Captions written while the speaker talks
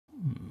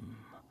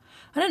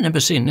I don't remember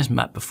seeing this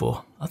map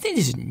before. I think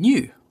this is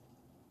new.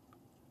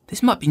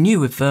 This might be new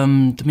with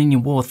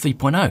Dominion War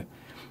 3.0.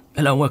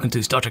 Hello and welcome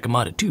to Star Trek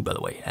Armada 2, by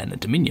the way, and the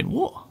Dominion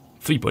War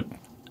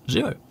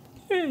 3.0.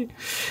 Yay.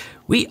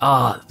 We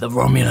are the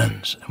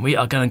Romulans, and we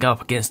are going to go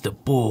up against the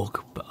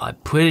Borg, but I'm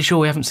pretty sure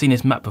we haven't seen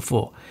this map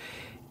before.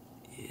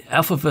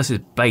 Alpha versus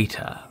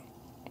Beta.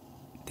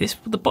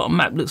 The bottom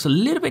map looks a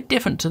little bit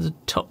different to the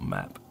top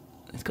map.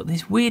 It's got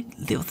these weird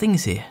little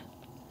things here.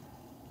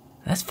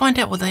 Let's find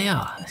out what they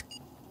are. Let's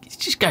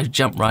just go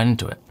jump right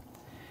into it.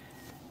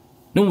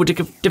 Normal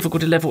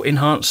difficulty level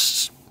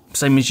enhanced,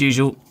 same as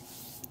usual.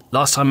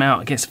 Last time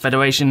out against the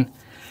Federation.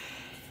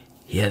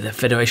 Yeah, the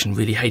Federation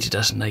really hated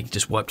us and they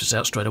just wiped us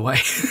out straight away.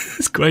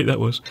 It's great, that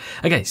was.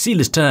 Okay,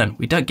 Sealer's turn.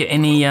 We don't get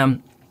any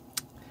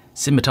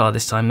scimitar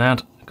this time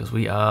round because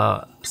we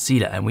are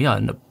Sealer and we are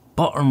in the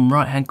bottom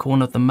right-hand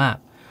corner of the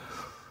map.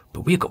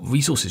 But we've got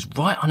resources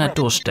right on our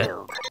doorstep.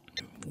 Ooh,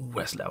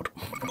 that's loud.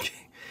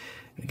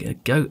 We're going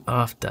to go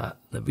after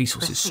the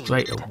resources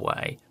straight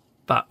away.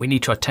 But we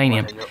need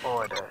titanium.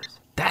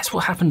 That's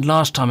what happened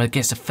last time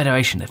against the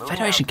Federation. The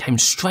Federation came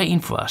straight in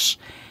for us.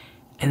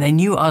 And they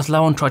knew I was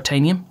low on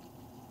titanium.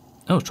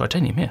 Oh,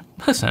 titanium, yeah.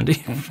 That's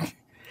handy.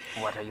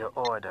 What are your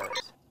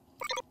orders?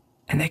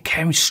 And they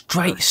came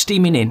straight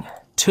steaming in.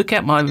 Took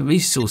out my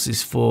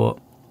resources for...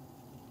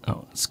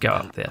 Oh, let's go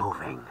up there.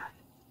 Moving.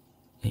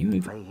 Are you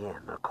moving? Lay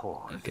in the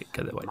course. Okay,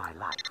 go that way. My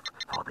life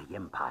for the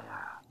Empire.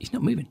 He's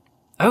not moving.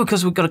 Oh,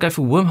 because we've got to go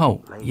for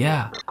wormhole.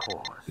 Yeah.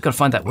 We've got to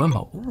find that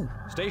wormhole. Ooh.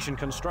 Station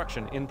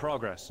construction in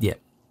progress. Yeah.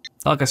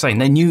 Like I say,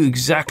 they knew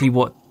exactly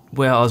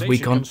where I was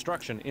weak on.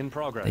 Construction in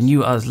progress. They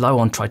knew I was low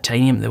on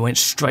titanium. They went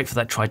straight for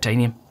that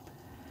titanium.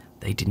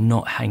 They did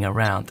not hang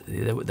around.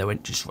 They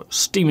went just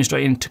steaming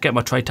straight in, took out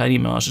my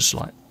titanium, and I was just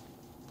like,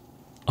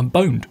 I'm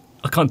boned.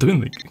 I can't do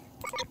anything.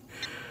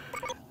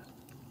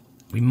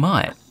 We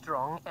might. A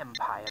strong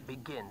empire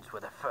begins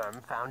with a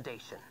firm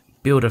foundation.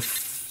 Build a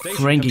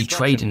Ferengi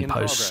trading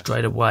post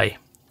straight away.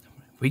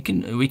 We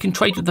can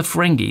trade with the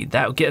Ferengi.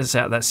 That'll get us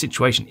out of that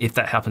situation if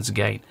that happens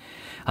again.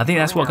 I think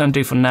that's what I'm going to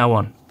do from now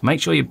on.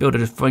 Make sure you build a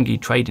Ferengi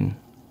trading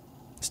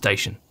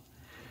station.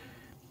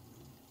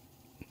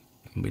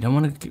 We don't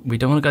want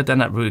to go down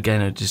that route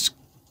again and just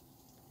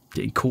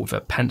getting caught with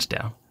our pants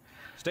down.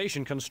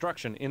 Station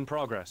construction in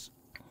progress.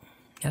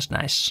 That's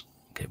nice.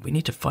 Okay, we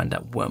need to find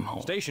that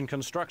wormhole. Station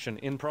construction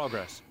in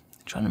progress.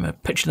 I'm trying to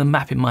picture the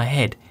map in my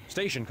head.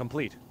 Station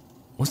complete.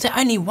 Was there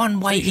only one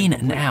way in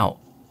and out?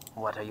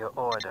 What are your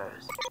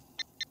orders?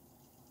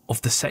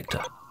 Of the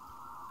sector.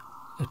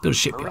 Let's build a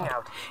shipyard.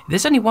 If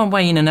there's only one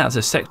way in and out of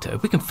the sector,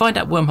 if we can find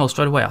that wormhole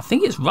straight away. I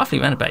think it's roughly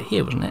around about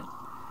here, wasn't it?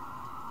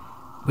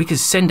 We could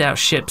send out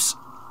ships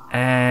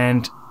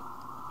and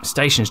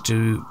stations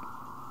to,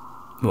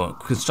 well,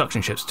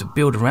 construction ships to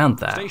build around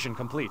that. Station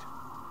complete.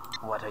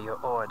 What are your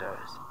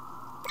orders?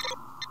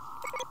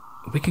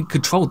 We can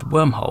control the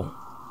wormhole.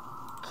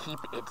 Keep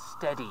it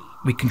steady.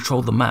 We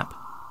control the map.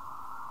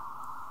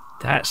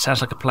 That sounds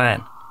like a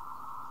plan.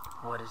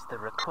 What is the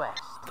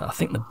request? But I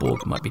think the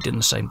Borg might be doing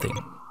the same thing.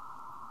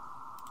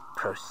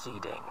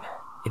 Proceeding.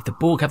 If the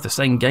Borg have the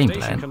same game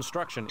Station plan,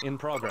 construction in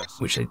progress.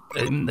 which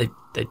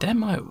they damn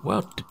might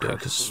well do,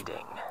 because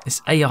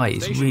this AI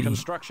is Station really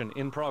construction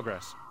in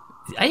progress.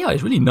 the AI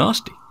is really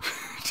nasty.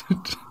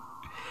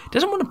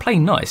 Doesn't want to play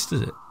nice,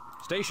 does it?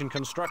 Station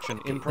construction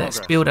in progress.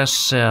 Let's build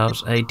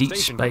ourselves a deep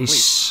Station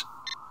space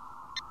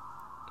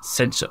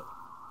sensor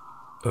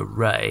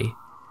array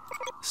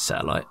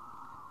satellite.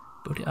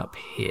 Build it up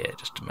here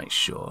just to make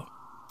sure.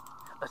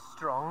 A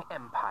strong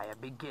empire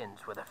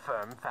begins with a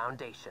firm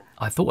foundation.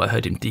 I thought I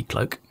heard him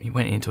decloak. He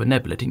went into a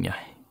nebula, didn't you?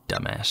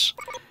 Dumbass.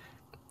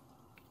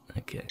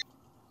 Okay.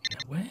 Now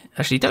where?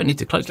 Actually, you don't need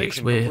to cloak it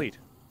because we're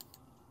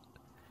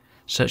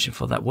searching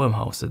for that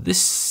wormhole. So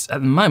this,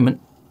 at the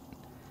moment,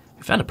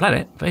 we found a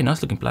planet. Very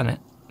nice looking planet.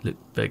 Look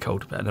very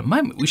cold. But at the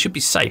moment, we should be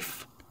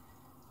safe.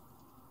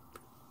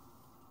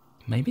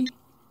 Maybe?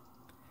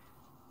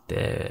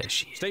 There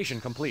she is. Station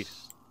complete.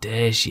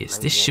 There she is.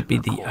 This should be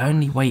the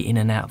only way in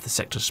and out of the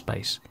sector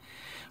space.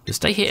 We'll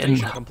stay here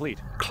and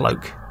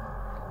cloak.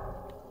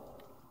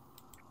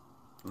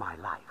 My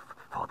life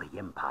for the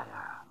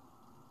Empire.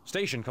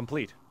 Station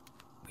complete.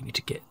 We need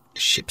to get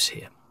ships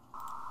here.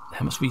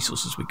 How much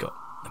resources we got?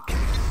 Okay.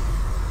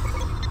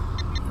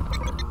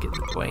 Get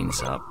the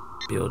brains up.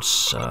 Build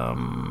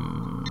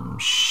some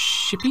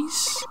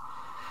shippies.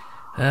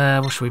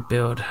 What should we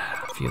build?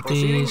 A few of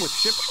these. With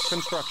ship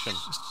construction.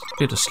 Just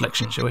build a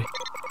selection, shall we?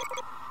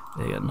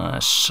 There you go,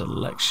 nice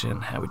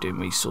selection. How are we doing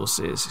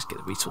resources? Let's get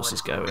the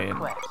resources going.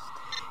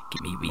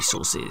 Give me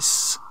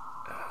resources.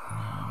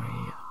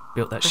 We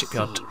built that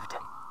shipyard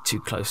too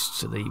close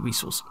to the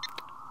resource.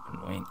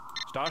 Annoying.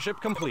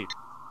 Starship complete.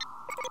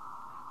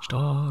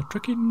 Star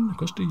trekking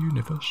across the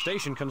universe.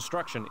 Station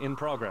construction in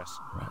progress.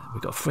 Right,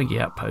 we've got a Ferengi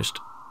outpost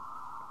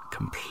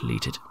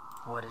completed.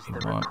 What is the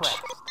request?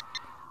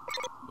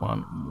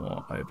 One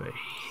more over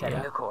Setting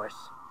a here. course.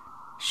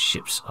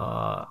 Ships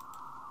are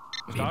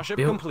being Starship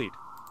built. complete.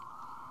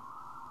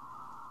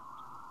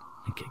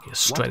 Okay, get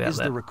straight out What is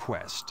there. the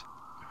request?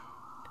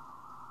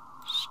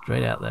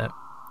 Straight out there.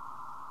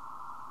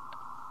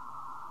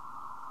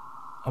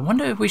 I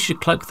wonder if we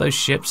should cloak those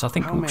ships. I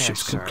think all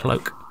ships can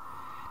cloak.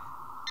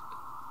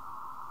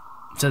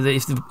 So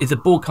that if the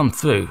Borg come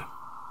through,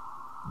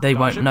 they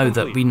won't know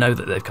that we know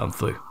that they've come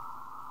through.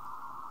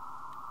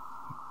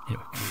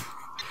 Anyway.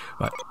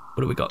 Right,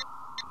 what do we got?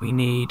 We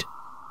need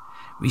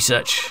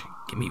research.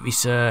 Give me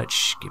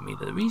research. Give me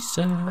the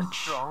research. A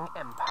strong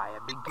empire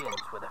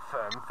begins with a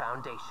firm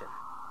foundation.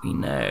 We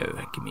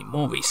know. Give me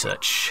more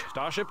research.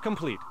 Starship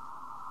complete.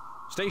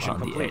 Station On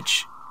the complete.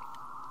 edge.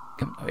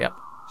 Come, hurry up.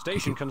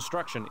 Station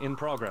construction in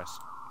progress.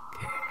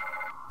 Okay.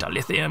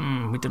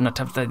 Dilithium. We do not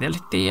have the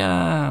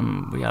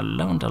lithium. We are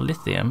low on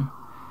lithium.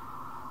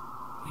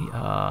 We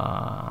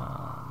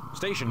are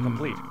Station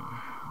complete.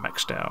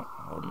 maxed out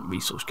on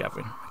resource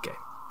gathering. Okay.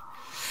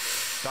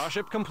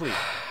 Starship complete.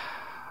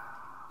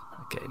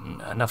 Okay,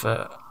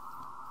 another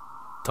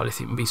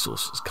dilithium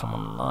resource has come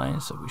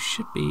online, so we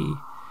should be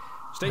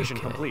Station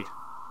okay. complete.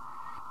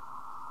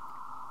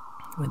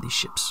 Where are these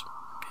ships?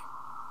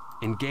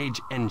 Okay. Engage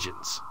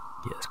engines.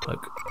 Yes,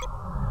 cloak.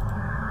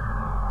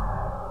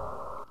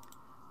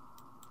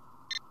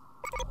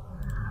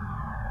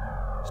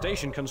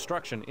 Station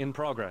construction in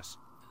progress.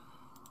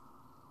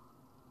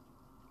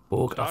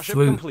 Borg are Starship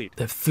through. complete.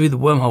 They're through the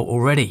wormhole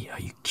already. Are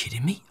you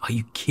kidding me? Are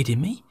you kidding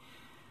me?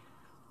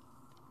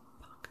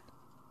 Fuck.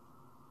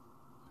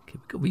 Okay,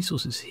 we've got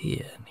resources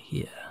here and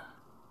here.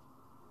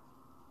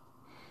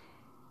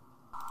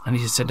 I need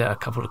to send out a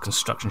couple of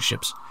construction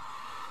ships.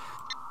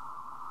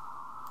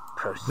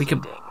 We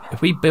Proceeding. can,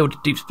 if we build a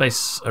deep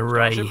space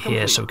array Starship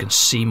here, so we complete. can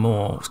see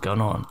more what's going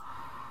on.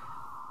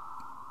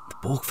 The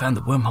Borg found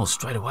the wormhole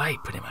straight away,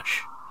 pretty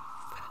much.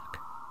 Fuck.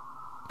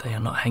 They are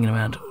not hanging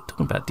around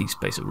talking about deep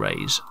space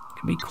arrays.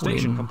 Can we call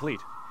Station in?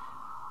 complete.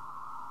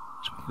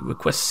 So we can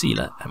request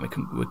Sealer and we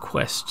can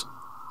request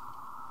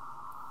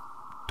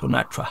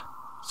Tornatra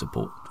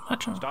support.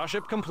 Tornatra?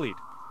 Starship complete.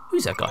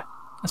 Who's that guy?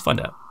 Let's find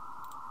out.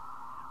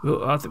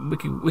 Well, I think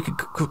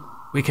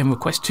we can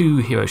request 2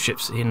 hero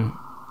ships in,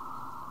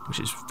 which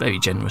is very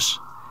generous.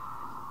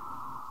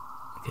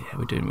 Okay, how are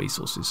we doing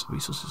resources?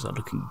 Resources are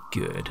looking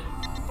good.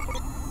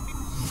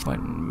 We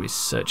won't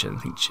research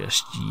anything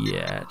just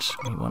yet.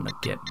 We want to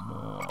get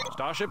more.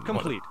 Starship We want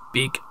a complete.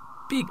 big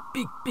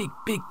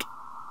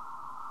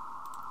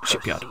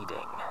shipyard. Proceeding.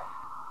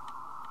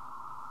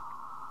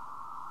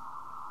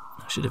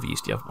 I should have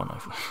used the other one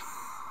over.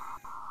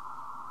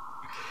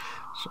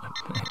 So,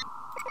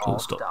 All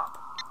stop.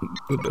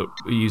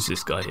 We use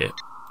this guy here.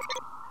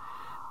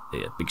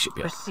 Yeah, big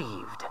shipyard.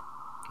 Received.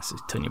 This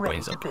is turn your Ready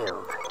brains to up.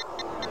 build.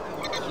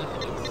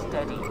 Keeping it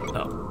steady.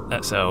 Oh,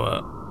 that's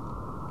our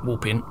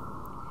warp in.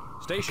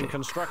 Station Okay,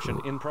 construction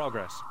cool. in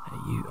progress.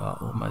 You are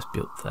almost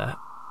built that.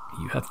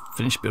 You have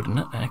finished building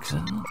that.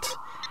 Excellent.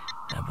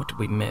 What did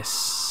we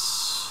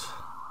miss?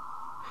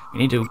 We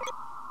need to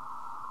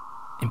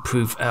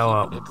improve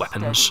our Keep it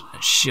weapons steady.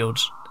 and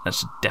shields.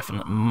 That's a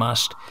definite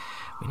must.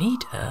 We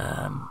need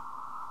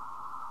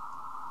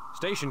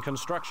Station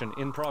construction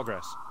in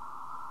progress.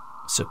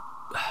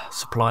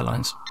 supply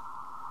lines.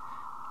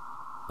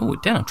 Oh, we're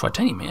down on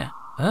titanium here.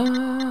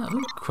 Oh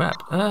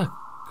crap.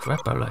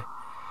 Crapolo.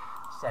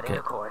 Setting Okay.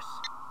 a course.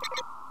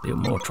 Build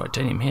more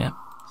titanium here.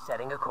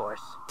 Setting a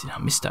course. Did I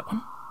miss that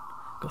one?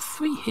 Got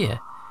 3 here.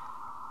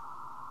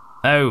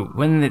 Oh,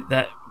 when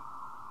that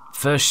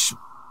first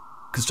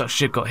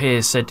construction ship got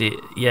here, said it.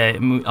 Yeah,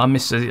 I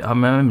missed it. I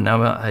remember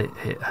now. I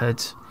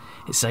heard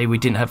it say we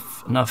didn't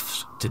have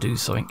enough to do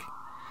something.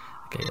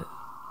 Okay, so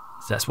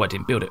that's why I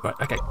didn't build it. Right.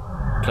 Okay,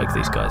 cloak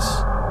these guys.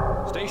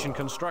 Station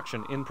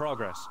construction in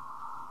progress.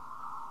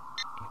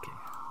 Okay.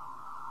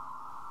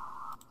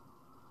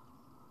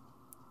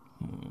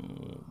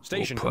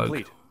 Station probe,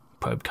 complete.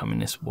 Probe coming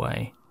this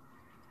way.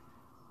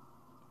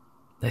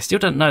 They still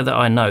don't know that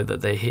I know that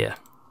they're here.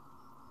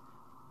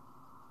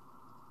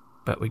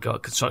 But we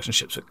got construction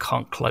ships that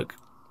can't cloak.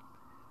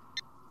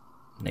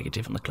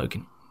 Negative on the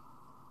cloaking.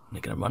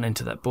 They're going to run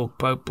into that Borg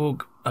probe.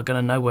 Borg are going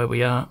to know where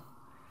we are.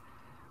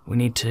 We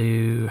need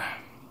to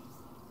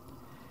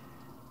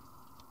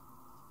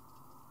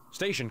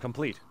Station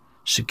complete.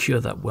 secure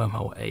that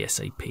wormhole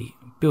ASAP.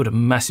 Build a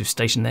massive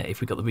station there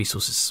if we got the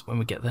resources when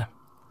we get there.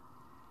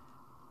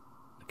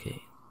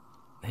 Okay.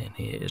 And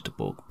here is the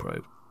Borg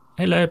probe.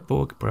 Hello,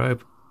 Borg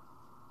probe.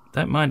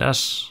 Don't mind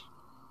us.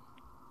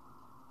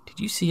 Did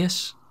you see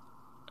us?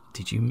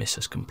 Did you miss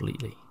us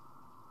completely?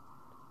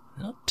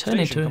 They're not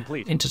turning Station to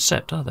complete.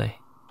 intercept, are they?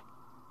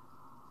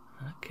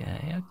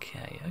 Okay.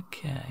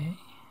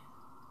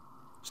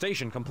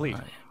 Station complete.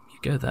 Right, you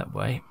go that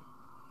way.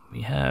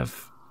 We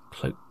have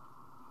cloak.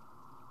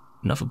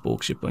 Another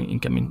Borg ship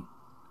incoming.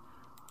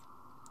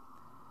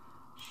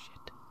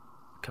 Shit.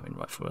 Coming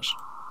right for us.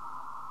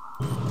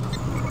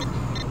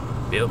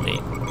 Build me.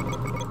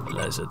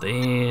 Loads of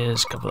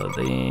these, a couple of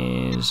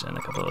these, and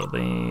a couple of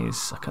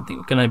these. I can't think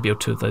we can only build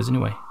 2 of those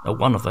anyway. Oh,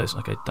 1 of those.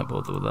 Okay, don't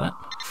bother with that.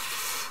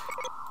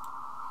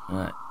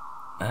 Alright.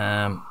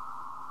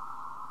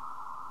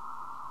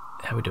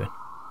 How are we doing?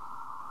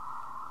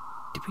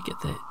 Did we get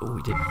there? Oh,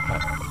 we did.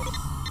 Right.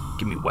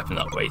 Give me weapon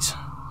upgrades.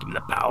 Give me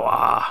the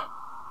power.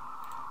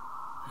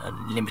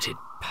 Unlimited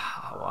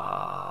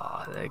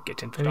power. They're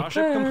getting very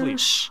Starship complete.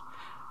 close.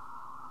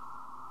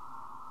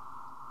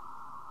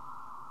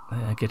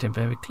 They're getting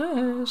very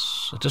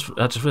close. I just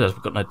realised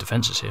we've got no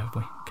defences here, have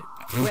we?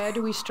 Okay. Where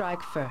do we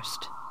strike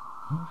first?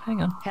 Oh,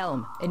 hang on.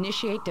 Helm,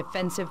 initiate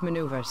defensive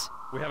maneuvers.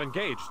 We have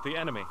engaged the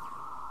enemy.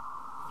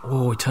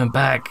 Oh, we turned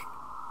back.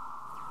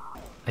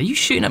 Are you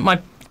shooting at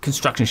my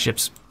construction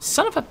ships?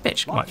 Son of a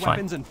bitch. Lock Right, fine.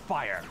 weapons and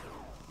fire.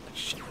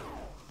 Shit.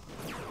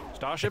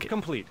 Starship Okay.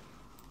 complete.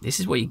 This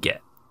is what you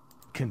get.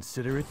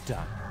 Consider it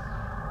done.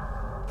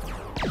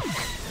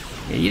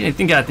 Yeah, you didn't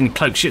think I didn't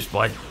cloak ships,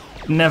 boy.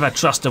 Never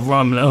trust a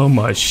Romulan. Oh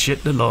my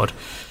shit, the lord.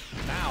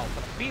 Now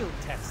for the field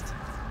test.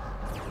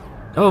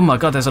 Oh my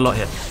god, there's a lot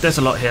here. There's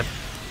a lot here.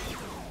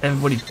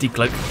 Everybody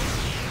decloak.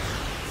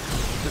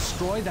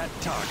 Destroy that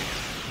target.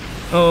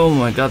 Oh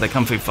my god, they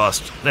come through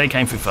fast. They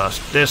came through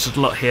fast. There's a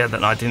lot here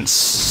that I didn't know.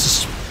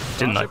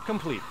 Starship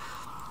complete.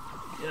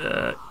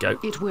 Go.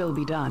 It will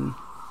be done.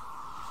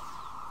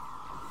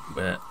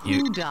 Where you?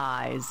 Who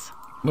dies?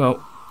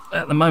 Well,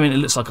 at the moment it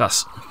looks like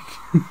us.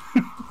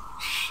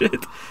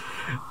 Shit.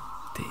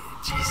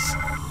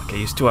 Jeez. Okay,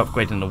 you're still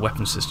upgrading the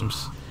weapon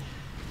systems.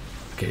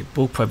 Okay,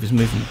 Borg probe is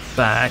moving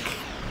back.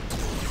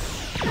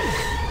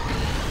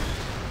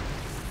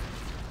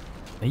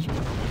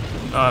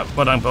 Alright,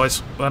 well done,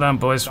 boys. Well done,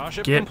 boys.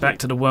 Starship Get complete. back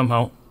to the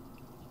wormhole.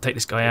 Take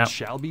this guy It out.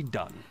 shall be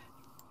done.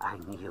 I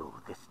knew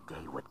this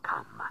day would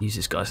come. Use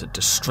this guy as a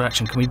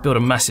distraction. Can we build a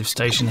massive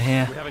station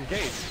here? We have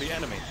engaged the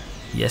enemy.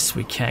 Yes,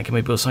 we can. Can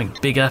we build something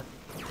bigger?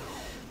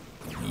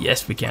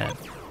 Yes, we can.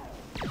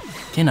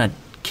 Can I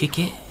kick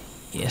it?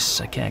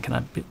 Yes, I can. Can I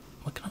build?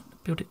 What can I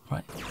build it?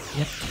 Right.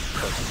 Yep.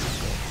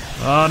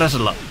 Oh, there's a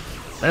lot.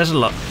 There's a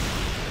lot.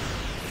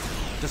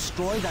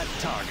 Destroy that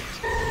target.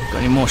 Got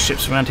any more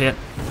ships around here?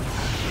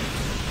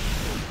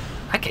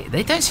 Okay,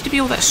 they don't seem to be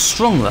all that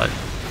strong though.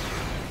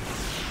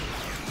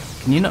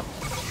 Can you not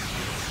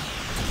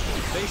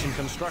Station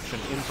construction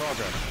in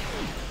progress.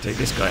 take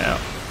this guy out?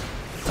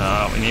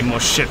 Oh, we need more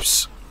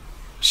ships.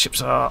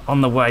 Ships are on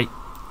the way.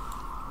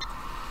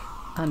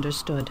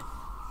 Understood.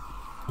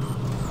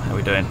 How are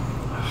we doing?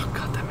 Oh,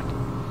 god damn it.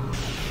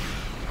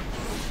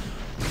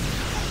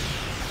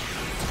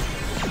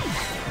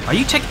 Are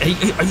you taking?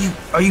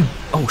 Are you?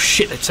 Oh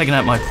shit! They're taking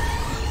out my.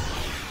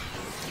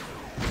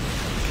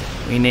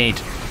 We need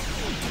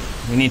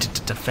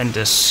to defend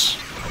us.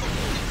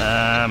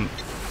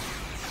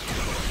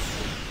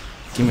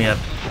 Give me a. We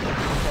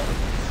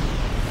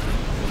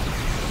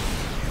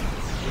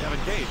have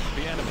engaged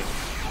the enemy.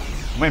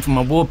 Waiting for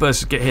my warbirds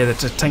to get here. They're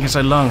just taking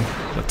so long.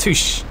 Got 4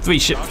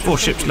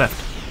 ships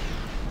left.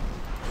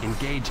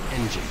 Engage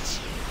engines.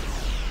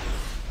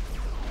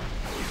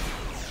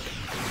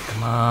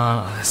 Come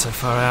on, oh, they're so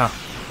far out.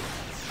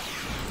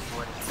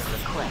 What is the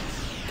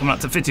request? Coming up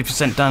to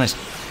 50% done. It's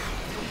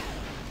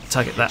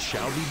target that.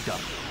 Shall be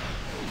done.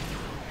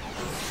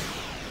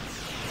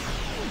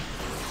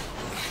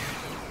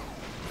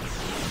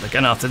 They're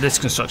going after this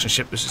construction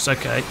ship, which is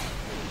okay.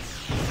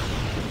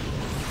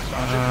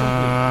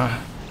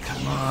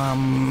 Come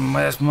on,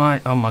 where's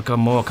my... Oh my god,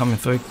 more coming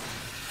through.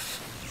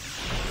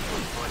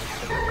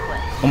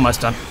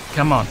 Almost done.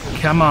 Come on,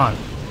 come on.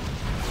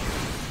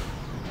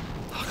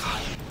 Oh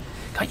god.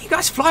 Can't you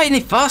guys fly any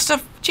faster?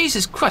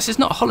 Jesus Christ, it's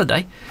not a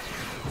holiday.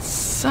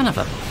 Son of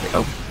a...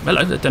 Oh,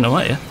 hello, I don't know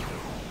what here.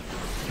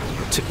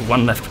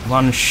 One left,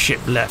 one ship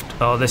left.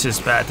 Oh, this is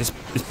bad. This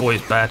boy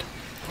is bad.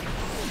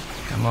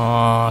 Come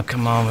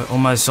on, we're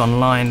almost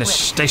online. The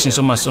station's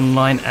almost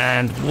online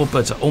and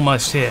warbirds are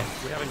almost here.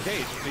 We have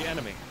engaged the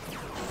enemy.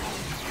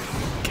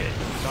 Okay,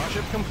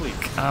 Starship complete.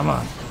 come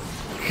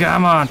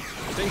on,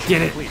 Station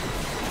get it. complete.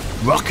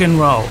 Rock and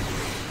roll.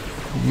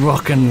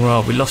 Rock and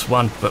roll. We lost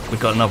one, but we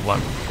got another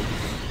one.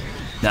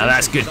 Now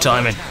that's good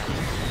timing.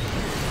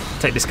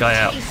 Take this guy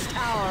out. Taste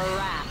our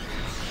wrath.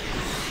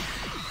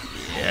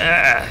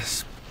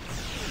 Yes.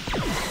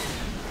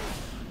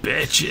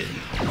 Bitchin'.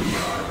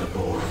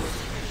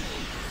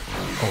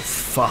 Oh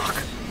fuck.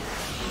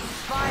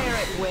 Fire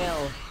at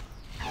will.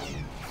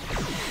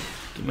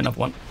 Give me another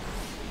one.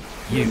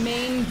 You.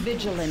 Remain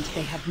vigilant.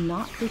 They have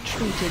not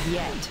retreated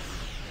yet.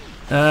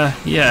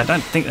 Yeah, I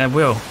don't think they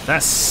will.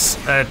 That's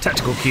a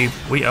tactical cube.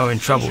 We are in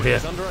trouble here.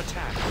 Is under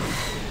attack.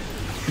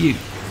 You.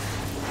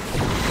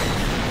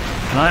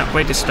 Can I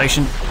upgrade this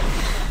station?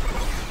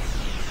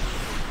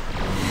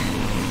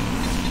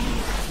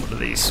 What are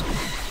these?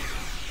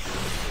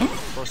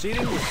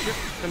 Proceeding with ship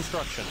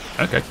construction.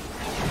 Okay.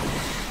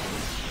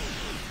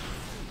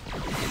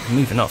 They're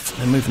moving off.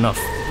 They're moving off.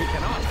 We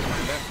cannot.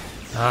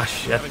 Ah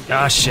shit.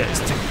 Ah shit.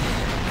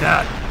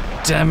 God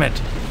damn it.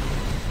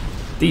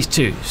 These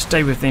two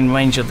stay within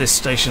range of this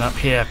station up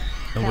here,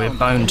 and we're Helm,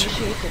 boned.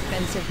 Initiate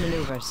defensive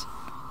maneuvers.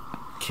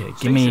 Okay,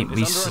 give me Station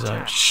is under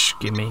attack. research.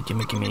 Give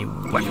me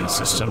weapon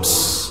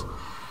systems.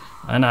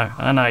 I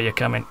know you're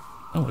coming.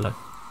 Oh hello.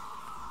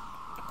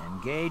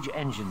 Engage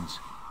engines.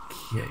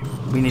 Okay,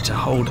 we need to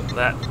hold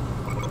that.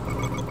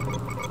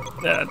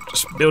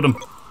 Just build them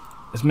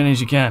as many as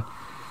you can.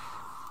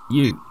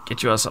 You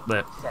get your ass up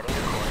there. Setting a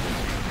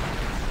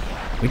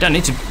course. We don't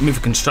need to move a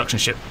construction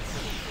ship.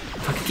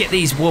 If I could get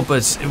these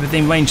warbirds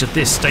within range of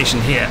this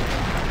station here.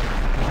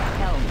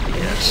 Helm,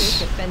 initiate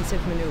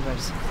defensive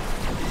maneuvers.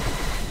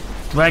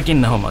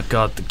 Dragging, oh my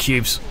god, the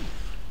cubes.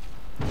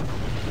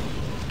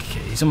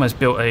 Okay, he's almost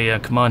built a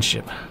command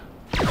ship.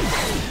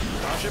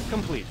 Starship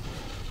complete.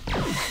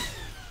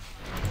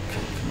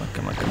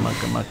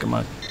 Come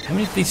on. How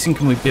many of these things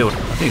can we build? I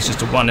think it's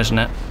just a one, isn't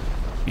it?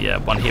 Yeah,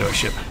 one hero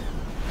ship.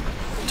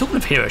 Talking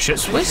of hero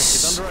ships,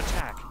 Is under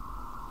attack.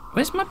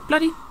 where's my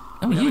bloody...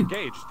 Oh, We have you.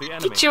 engaged the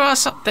enemy. Get your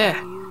ass up there.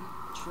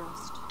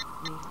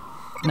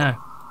 No.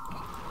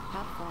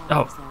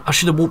 Oh, I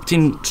should have walked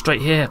in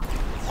straight here.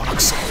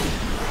 Bollocks.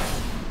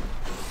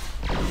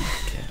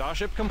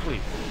 Starship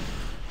complete.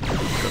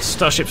 Got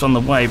starships on the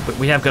way, but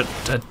we have got...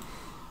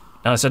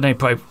 no, it's a no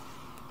probe.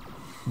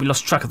 We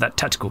lost track of that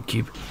tactical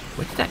cube.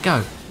 Where did that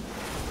go?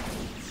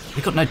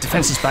 We got no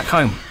defences back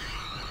home.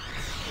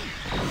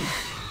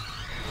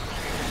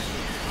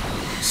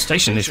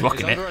 Station is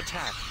rocking it. Under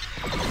attack.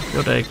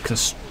 Build a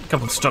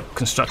couple of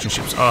construction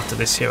ships after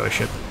this hero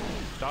ship.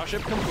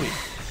 Starship complete.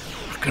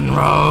 Rock and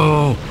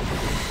roll!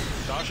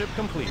 Starship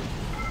complete.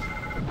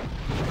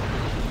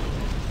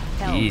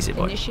 Helm, Easy,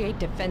 boy. initiate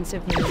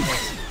defensive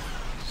maneuvers.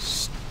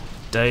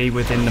 Stay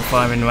within the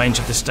firing range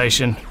of the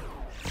station.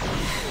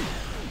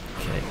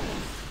 Okay.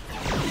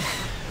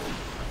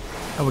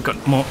 Oh, we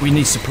got more. We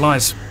need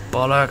supplies.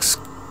 Bollocks,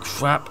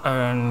 crap,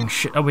 and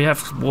shit. Oh, we have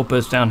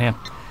warbirds down here.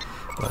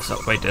 Let's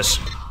upgrade this.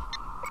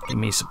 Give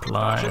me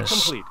Starship supplies.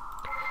 complete.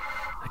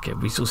 Okay,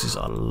 resources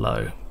are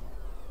low.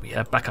 We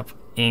have backup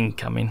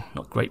incoming.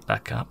 Not great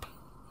backup.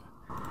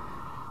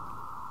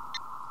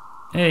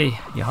 Hey,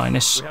 Your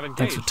Highness. We have engaged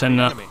Thanks for turning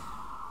the up. enemy.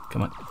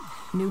 Come on.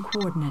 New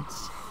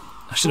coordinates.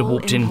 I should have Full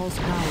walked in impulse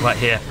power. right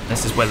here.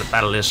 This is where the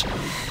battle is.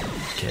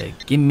 Okay,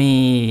 give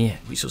me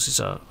resources.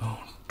 Oh,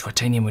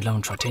 titanium. We're low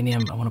on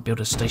titanium. I want to build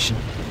a station.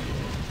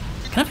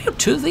 Can I build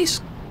two of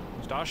these?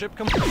 Starship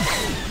complete.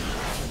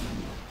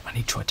 I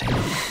need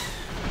titanium.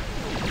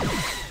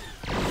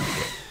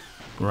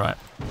 Right.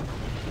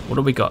 What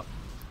do we got?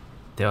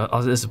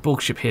 There's a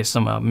Borg ship here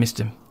somewhere. I missed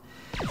him.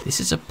 This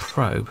is a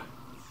probe.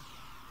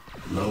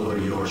 Lower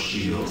your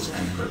shields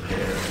and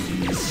prepare to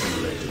be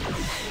incinerated.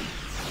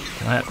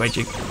 Can I upgrade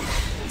you?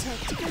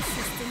 Tactical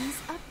systems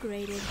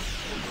upgraded.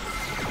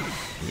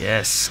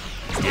 Yes.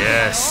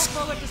 Yes.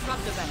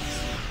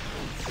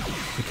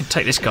 We can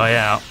take this guy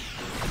out.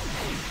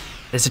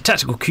 There's a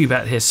tactical cube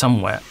out here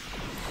somewhere.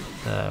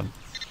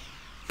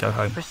 Go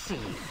home.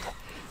 Received.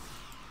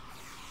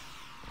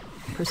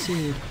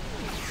 Proceed.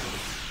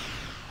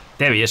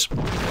 There he is.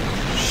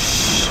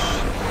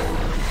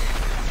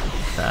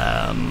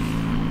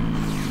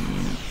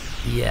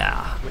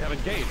 Yeah. We have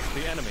engaged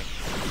the enemy.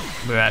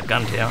 We're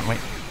outgunned here, aren't we?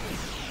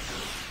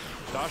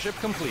 Starship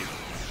complete.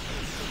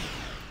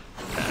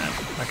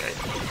 Okay.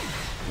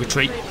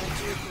 Retreat.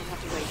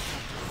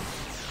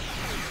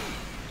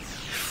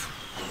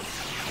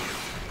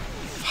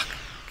 Fuck.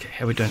 Okay,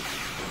 how are we doing?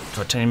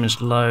 Titanium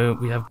is low.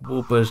 We have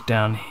warbirds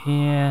down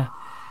here.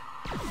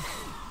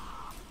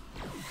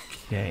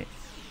 Okay.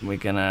 We're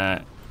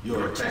gonna...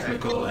 Your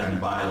technical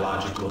and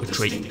biological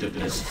Retreat.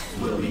 distinctiveness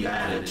will be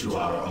added to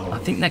our own. I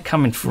think they're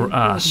coming for New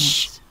us.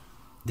 coordinates.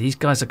 These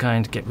guys are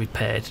going to get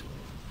repaired.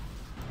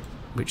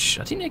 Which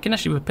I think they can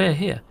actually repair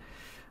here.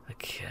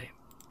 Okay.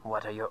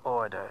 What are your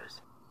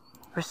orders?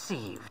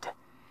 Received.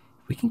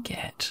 We can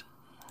get...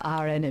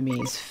 Our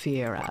enemies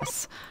fear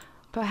us.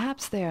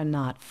 Perhaps they are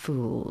not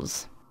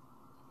fools.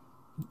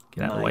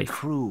 Get out of the way.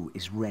 crew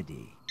is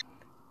ready.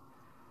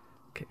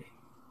 Okay.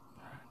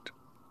 Right.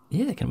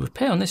 Yeah, they can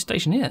repair on this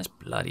station here. That's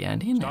bloody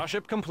handy, isn't it?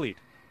 Starship complete.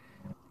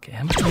 Okay,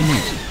 how much do we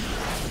need?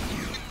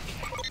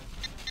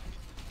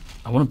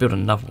 I want to build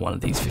another one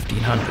of these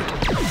 1500.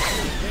 Engage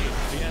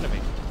the enemy.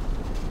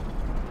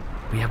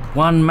 We have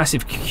one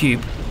massive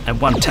cube and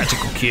one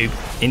tactical cube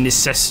in this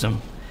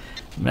system.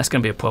 And that's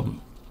going to be a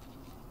problem.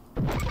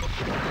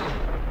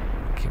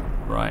 Okay,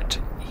 right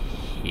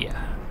here.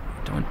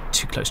 Don't want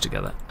too close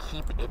together.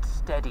 Keep it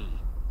steady.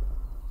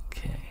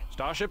 Okay,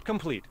 Starship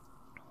complete.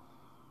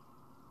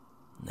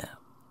 now.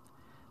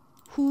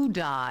 Who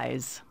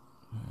dies?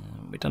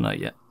 We don't know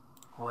yet.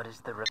 What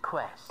is the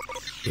request?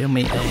 Build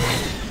me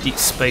a deep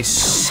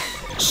space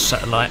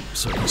satellite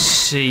so we can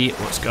see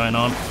what's going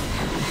on.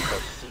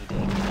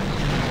 Proceeding.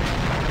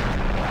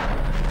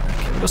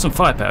 Okay, we've got some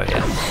firepower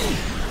here.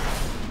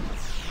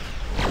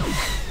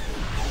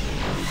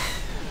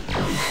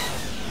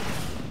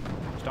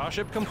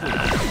 Starship complete.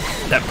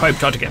 That probe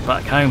tried to get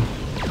back home.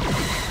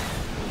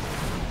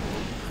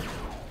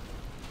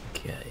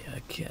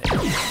 Okay.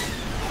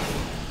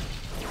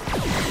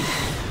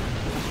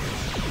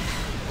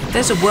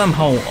 There's a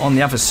wormhole on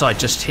the other side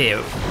just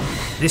here.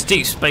 This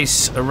deep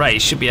space array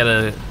should be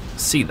able to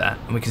see that,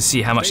 and we can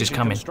see how much is Station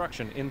coming.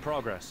 Construction in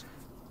progress.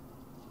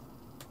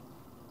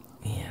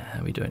 Yeah,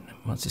 how are we doing?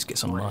 Once this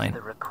gets What is online,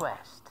 the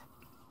request?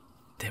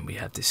 then we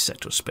have this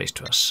sector of space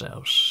to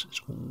ourselves.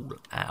 It's all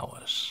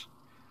ours.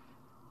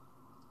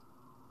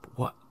 But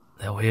what?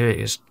 Oh, here it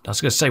is. I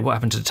was going to say, what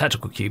happened to the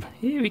tactical cube?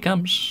 Here he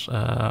comes.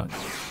 Hide.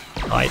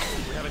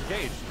 We have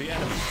engaged the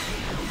enemy.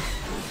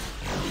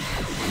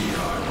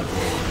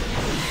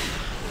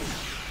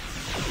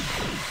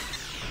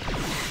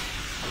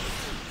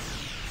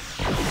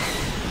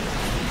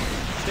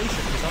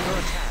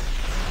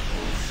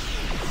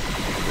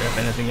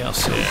 anything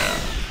else here?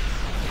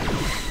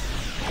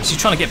 Is he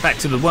trying to get back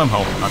to the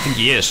wormhole? I think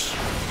he is.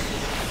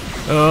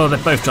 Oh,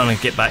 they're both trying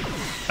to get back.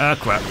 Ah,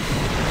 crap.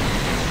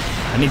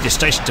 I need this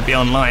station to be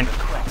online.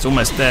 It's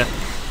almost there.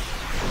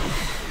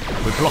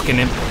 We're blocking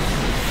him.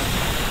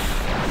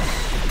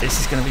 This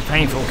is going to be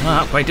painful. Can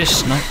I upgrade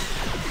this? No.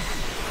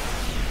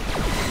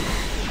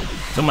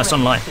 It's almost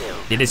online.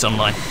 It is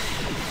online.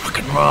 Rock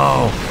and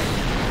roll.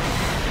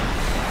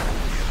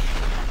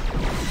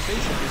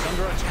 Station is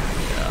under attack.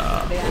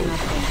 They are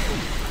nothing.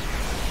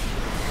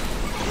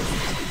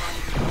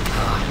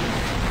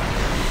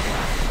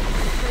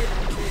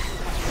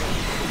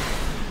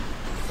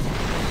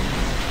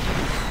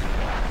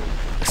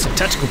 It's a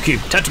tactical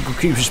cube. Tactical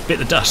cube just bit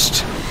the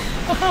dust.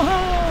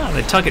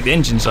 They target the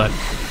engine side.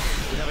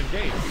 We have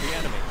engaged the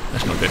enemy.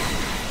 That's not good.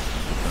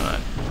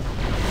 Alright.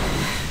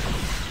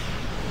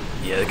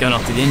 Yeah, they're going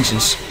after the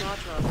engines.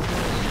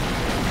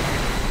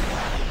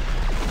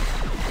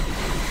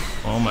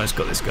 Almost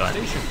got this guy.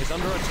 Station is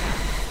under attack.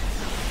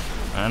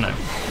 I know.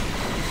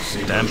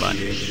 Stand by.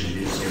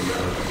 Negotiation is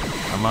irrelevant.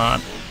 Come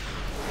on.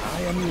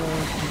 I am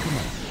yours to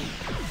command.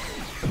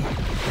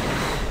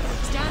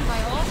 Stand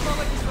by all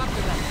forward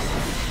disruptor vessels.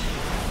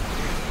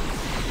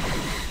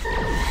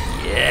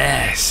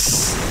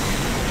 Yes.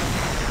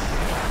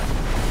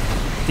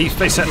 Deep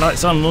space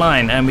satellite's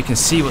online, and we can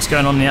see what's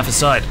going on the other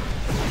side.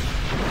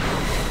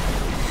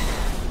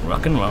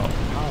 Rock and roll.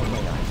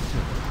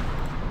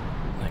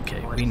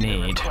 Okay, we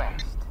need.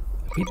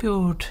 We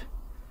build.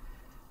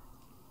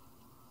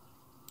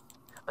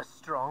 A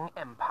strong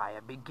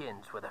empire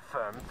begins with a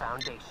firm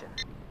foundation.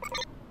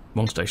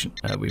 Wrong station.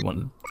 We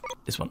want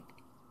this one.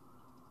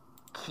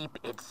 Keep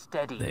it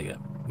steady. There you go.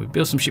 We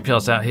build some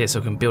shipyards out here so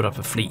we can build up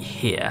a fleet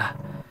here.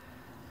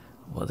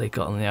 What they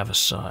got on the other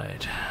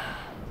side?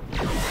 We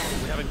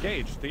have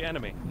engaged the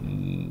enemy.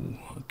 Ooh,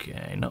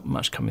 okay, not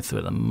much coming through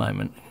at the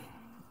moment.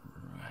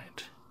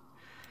 Right.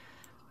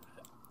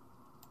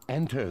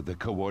 Enter the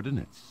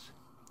coordinates.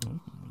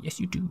 Yes,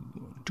 you do.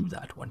 Do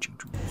that, won't you?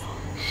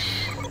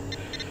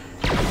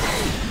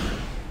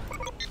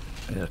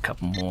 A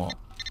couple more.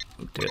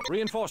 We'll do it.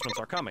 Reinforcements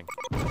are coming.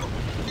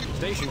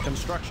 Station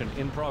construction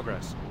in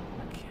progress.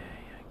 Okay.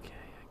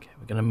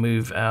 We're going to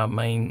move our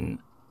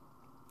main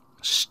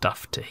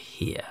stuff to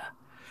here.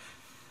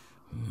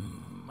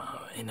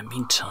 In the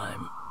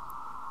meantime,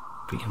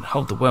 we can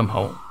hold the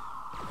wormhole.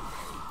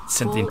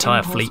 Send the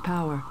entire fleet.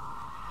 Power.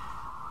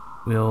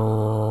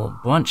 We'll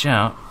branch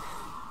out,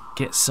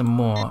 get some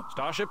more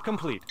Starship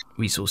complete.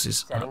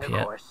 resources Setting up a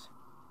here. course.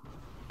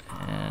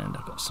 And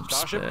I've got some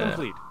Starship spare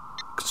complete.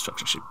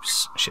 construction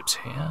ships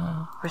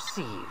here.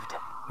 Received.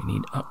 We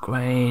need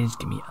upgrades.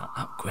 Give me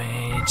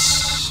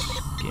upgrades.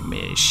 Give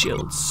me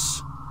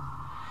shields.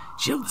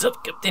 Shields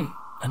up, Captain.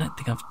 I don't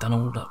think I've done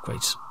all the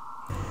upgrades.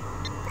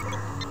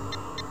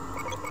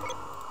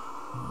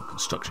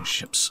 Construction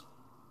ships.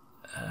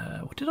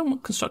 What did I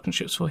want construction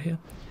ships for here?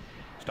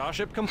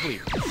 Starship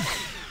complete.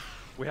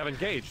 We have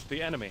engaged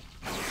the enemy.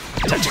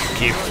 Tactical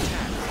cube.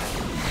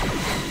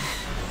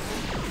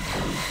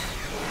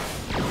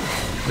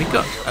 We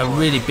got a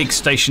really big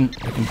station.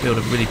 We can build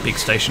a really big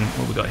station.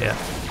 What we got here?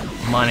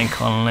 Mining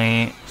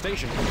colony.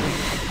 Station complete.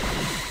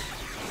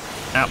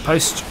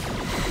 Outpost.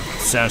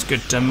 Sounds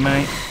good to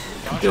me.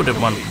 Build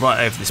one right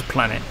over this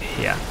planet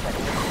here.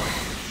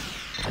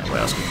 Where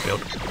else can we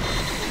build?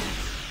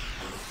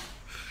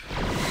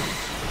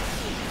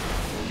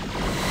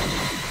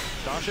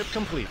 Starship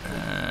complete.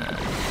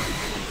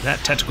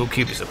 That tactical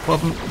cube is a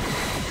problem.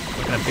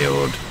 We're going to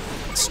build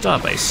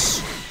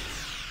starbase.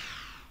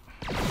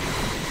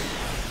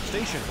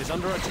 Station is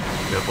under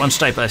attack. We have one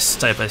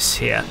starbase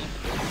here,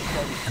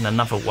 and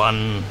another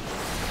one.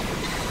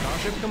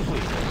 Starship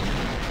complete.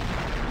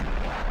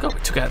 God, we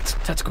took out the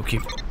tactical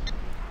cube.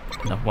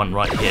 Another one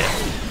right here.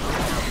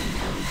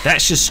 That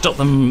should stop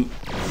them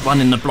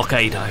running the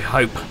blockade, I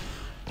hope.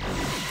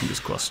 Fingers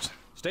crossed.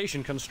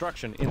 Station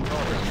construction in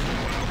progress.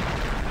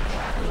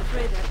 I'm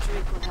afraid that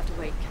Drake will have to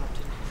wait,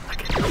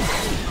 Captain.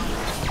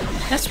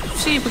 Let's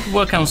see if we can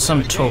work on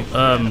some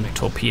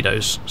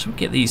torpedoes, so we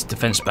get these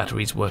defense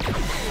batteries working.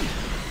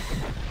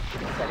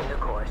 Setting a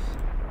course.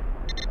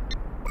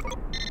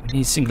 We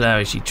need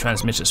singularity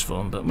transmitters for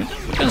them, but we're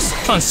going to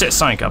try and set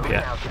something up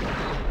here.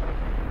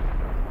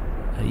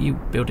 Are you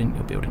building?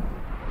 You're building.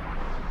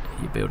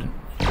 Are you building?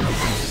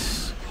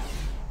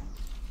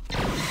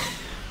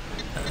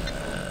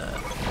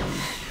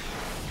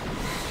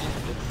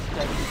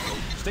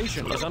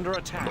 Station is under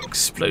attack.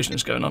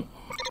 Explosions going on.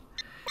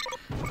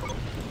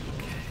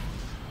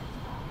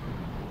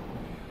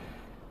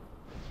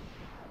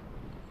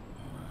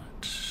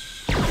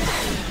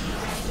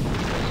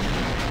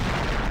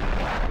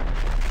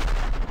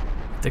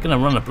 They're going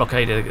to run a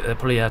blockade. They'll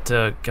probably have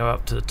to go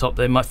up to the top.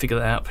 They might figure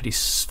that out pretty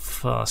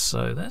fast.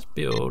 So let's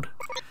build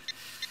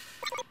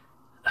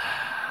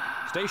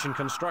Station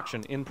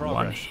construction in progress.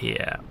 one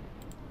here.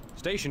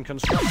 Station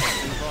construction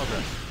in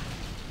progress.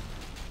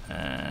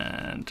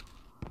 And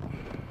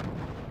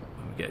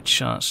when we get a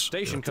chance.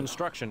 Station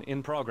construction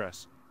in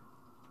progress.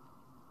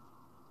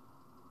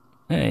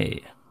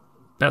 Hey,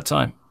 about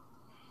time.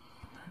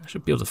 I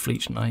should build a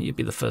fleet, shouldn't I? You'd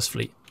be the first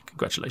fleet.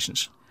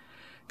 Congratulations.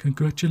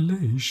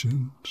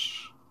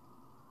 Congratulations.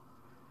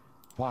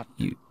 What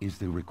is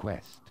the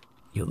request?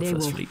 You're the They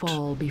first will fleet.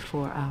 fall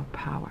before our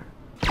power.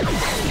 We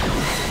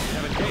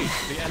have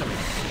engaged the enemy.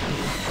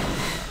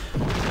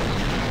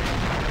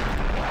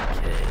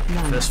 Okay,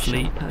 None first shall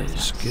fleet oppose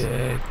is us.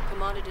 good.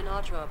 Commander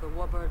Dinatra of the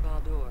Warbird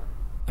Baldur.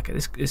 Okay,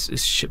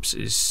 this ship's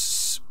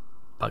is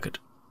buggered.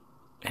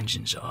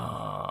 Engines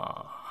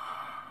are...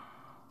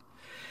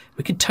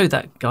 We can tow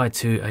that guy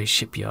to a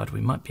shipyard.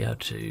 We might be able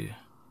to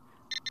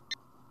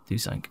do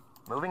something.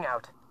 Moving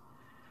out.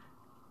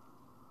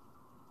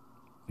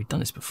 We've done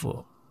this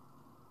before.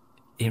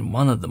 In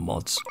one of the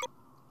mods.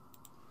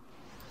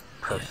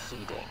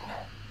 Proceeding.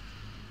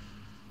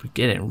 We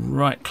get it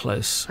right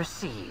close.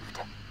 Received.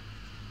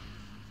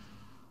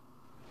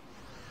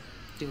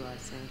 Do I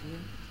save you?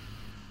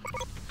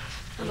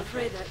 I'm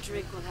afraid that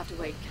drink will have to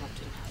wait,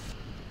 Captain.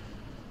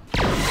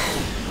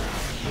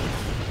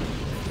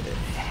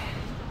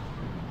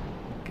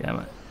 Damn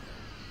it.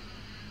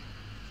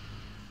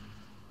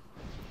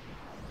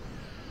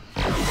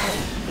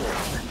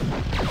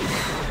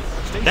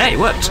 Hey, it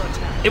worked!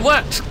 It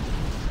worked!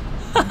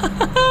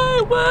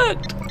 It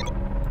worked!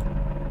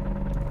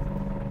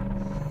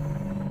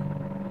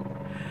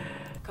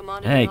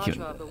 Commander Thank you.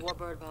 Dinatra of the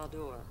Warbird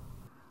Baldur.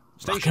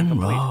 Rock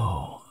and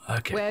roll.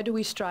 Okay. Where do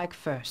we strike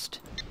first?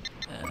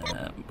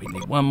 We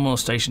need one more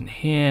station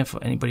here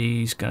for anybody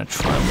who's going to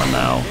try and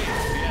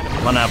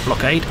run our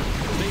blockade.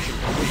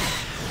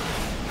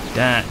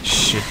 That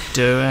should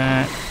do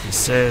it. It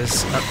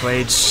says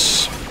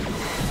upgrades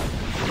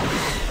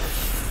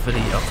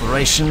fully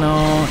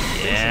operational.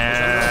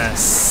 Yes.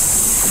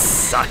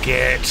 Suck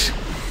it.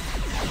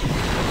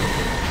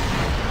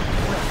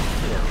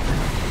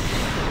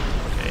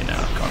 Okay, now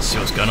I can't see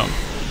what's going on.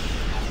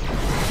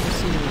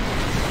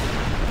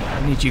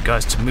 I need you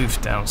guys to move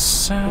down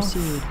south.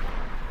 Proceed.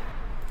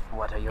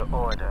 What are your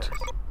orders?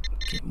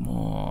 Get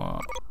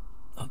more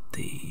of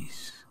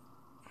these.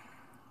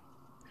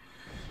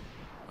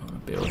 I'm gonna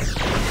build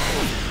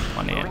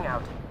one Moving here.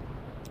 out.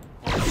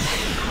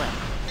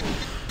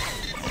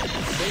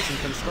 Station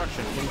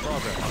construction in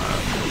progress.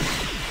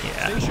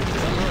 Yeah. Station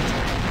is under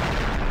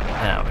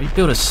attack. Now we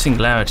build a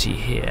singularity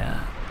here.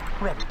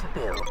 Ready to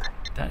build.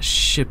 That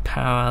should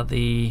power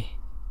the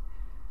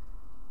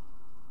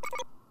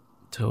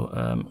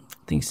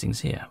these things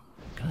here.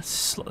 Can I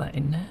slot that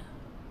in there?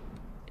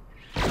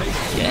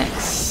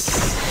 Yes.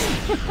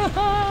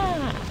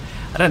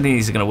 I don't think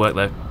these are going to work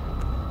though.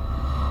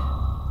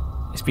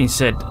 It's been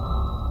said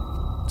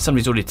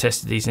somebody's already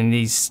tested these, and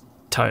these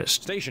turrets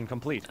Station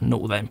complete. are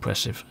not all that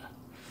impressive.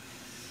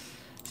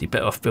 So you're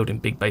better off building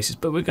big bases,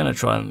 but we're going to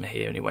try them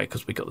here anyway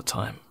because we got the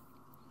time.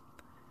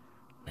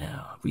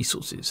 Now,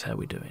 resources, how are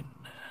we doing?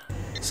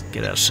 Let's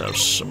get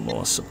ourselves some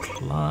more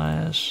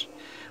supplies.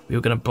 We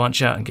were going to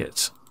branch out and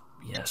get,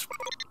 yes,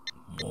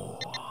 more.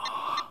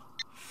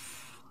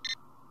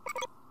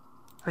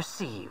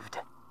 Received.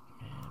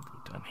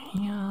 Down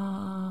here.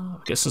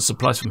 We'll get some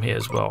supplies from here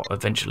as well,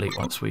 eventually,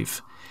 once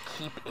we've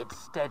Keep it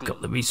steady.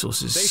 got the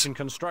resources. Station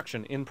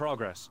construction in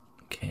progress.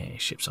 Okay,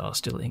 ships are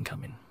still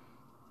incoming.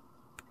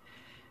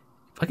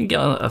 If I can get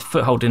a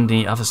foothold in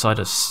the other side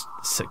of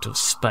sector of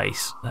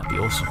space, that'd be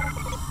awesome.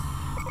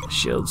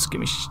 Shields,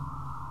 give me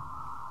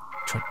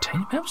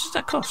titanium. How much does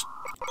that cost?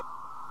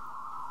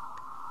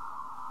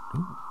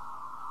 Ooh,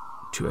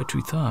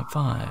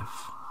 20255.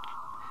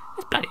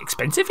 That's bloody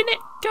expensive, isn't it?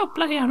 God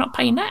bloody hell, I'm not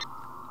paying that.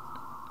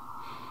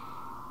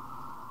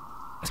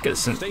 Let's get the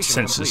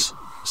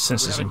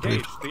sensors improved.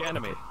 Engaged the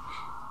enemy.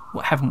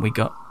 What haven't we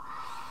got?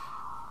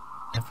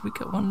 Have we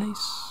got one of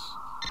these?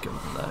 Got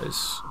one of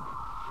those.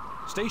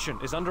 Station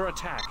is under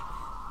attack.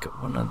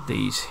 Got one of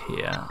these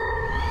here.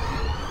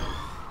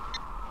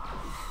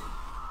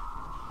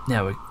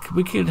 Now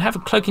we could have a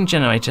cloaking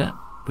generator,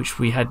 which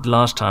we had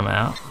last time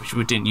out, which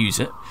we didn't use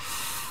it.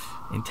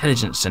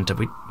 Intelligence center.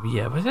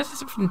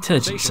 That's an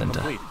intelligence Station center.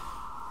 complete.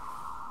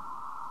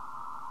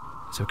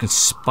 So we can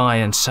spy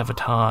and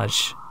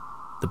sabotage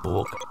the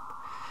Borg.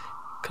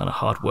 Kind of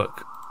hard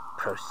work.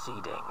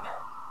 Proceeding.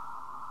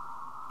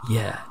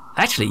 Yeah.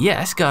 Actually, yeah,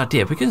 that's a good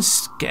idea. We can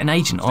get an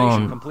agent Station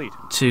on complete.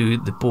 to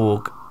the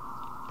Borg,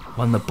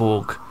 one of the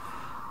Borg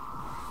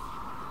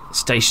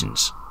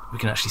stations. We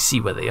can actually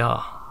see where they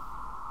are.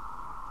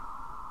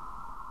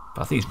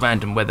 But I think it's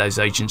random where those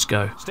agents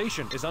go.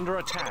 Station is under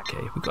attack.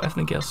 Okay, we got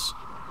everything else.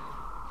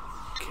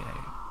 Okay,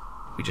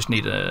 we just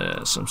need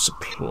some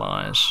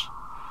supplies.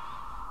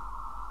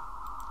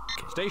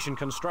 Station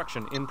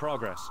construction in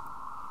progress.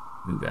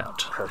 Move out.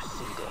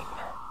 Proceeding.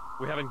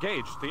 We have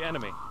engaged the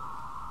enemy.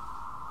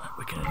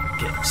 We're gonna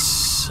get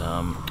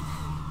some.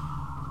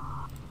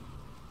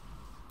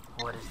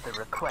 What is the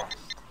request?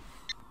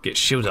 Get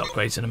shield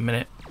upgrades in a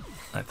minute.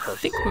 I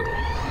think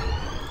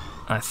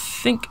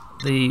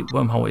the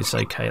wormhole is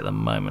okay at the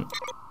moment.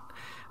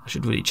 I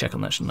should really check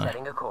on that, shouldn't I?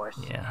 Setting a course.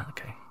 Yeah,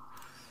 okay.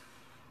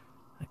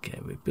 Okay,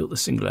 we've built the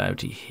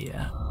singularity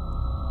here.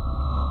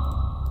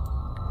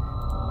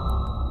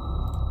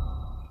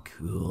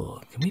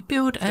 Cool. Can we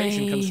build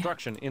Station a...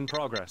 construction in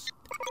progress.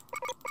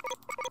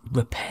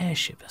 repair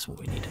ship. That's what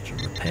we need. A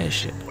repair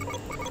ship.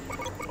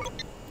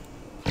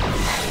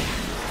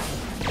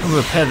 We'll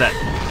repair that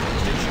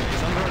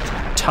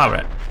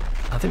turret.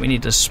 I think we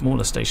need a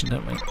smaller station,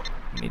 don't we?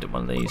 We need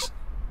one of these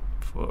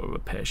for a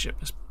repair ship.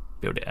 Let's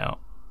build it out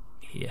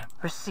here.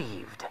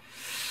 Received.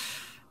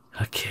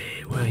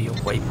 Okay, where are your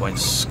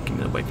waypoints? Give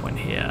me the waypoint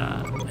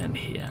here and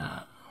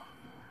here.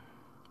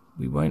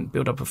 We won't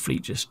build up a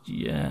fleet just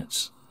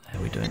yet. How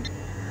are we doing?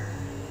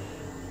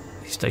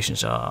 These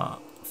stations are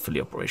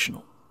fully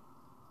operational.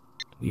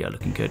 We are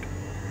looking good.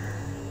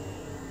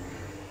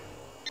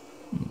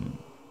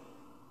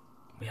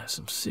 We have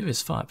some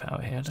serious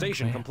firepower here, don't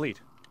Station we?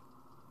 complete.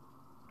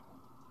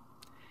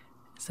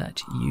 Is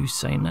that you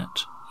saying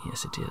that?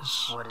 Yes, it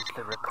is. What is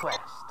the request?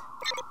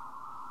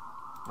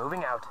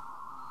 Moving out.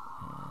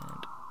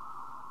 And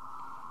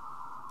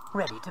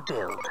Ready to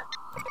build.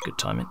 good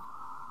timing.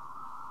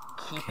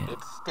 Keep it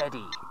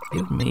steady.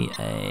 Build me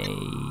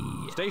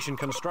a Station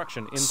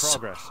construction in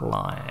progress.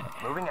 supply.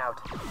 Moving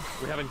out.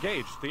 We have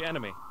engaged the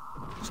enemy.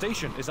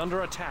 Station is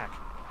under attack.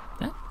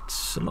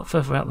 That's a lot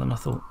further out than I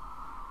thought.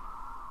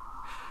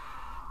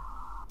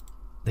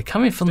 They're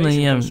coming from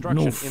Station the construction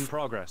in north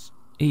progress.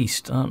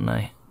 east, aren't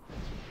they?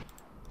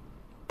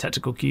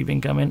 Tactical cube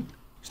incoming.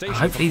 Station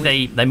Hopefully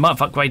complete. they might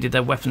have upgraded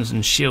their weapons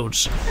and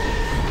shields.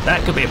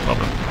 That could be a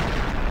problem.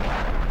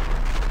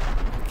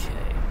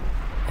 Okay.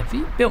 Have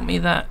you built me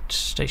that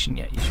station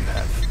yet? Yes, you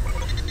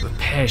have.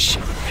 Repair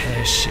ship,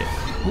 repair ship.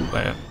 Ooh,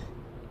 wait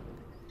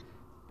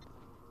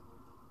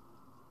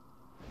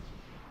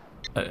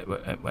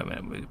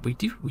a minute. We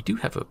do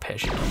have a repair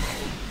ship.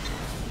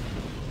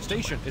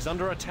 Station is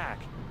under attack.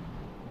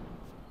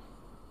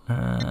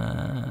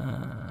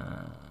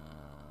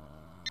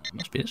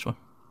 Must be this one.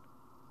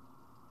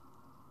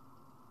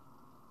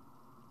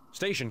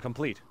 Station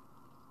complete.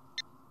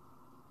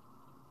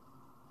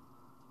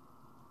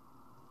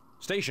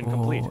 Station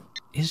complete. Or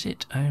is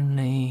it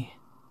only...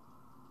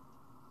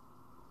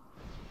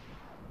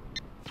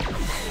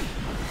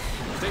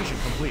 Station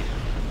complete.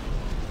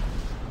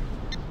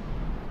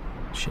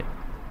 Shit.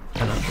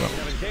 Oh, no, We drop.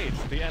 have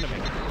engaged the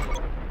enemy.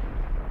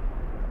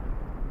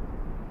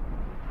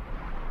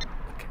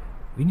 Okay.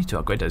 We need to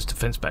upgrade those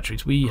defense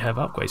batteries. We have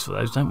upgrades for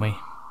those, don't we?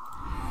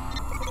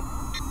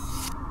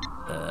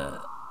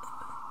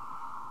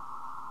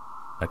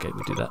 Okay,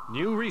 we do that.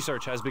 New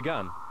research has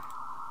begun.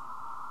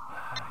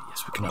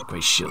 Yes, we can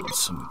upgrade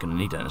shields, and we're going to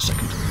need that in a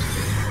second.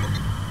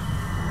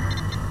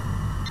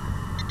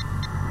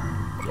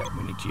 Yeah,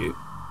 we need you.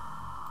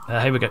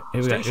 Here we go.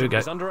 Here we go. Here we Station go.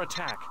 is under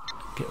attack.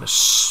 Get a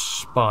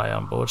spy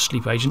on board,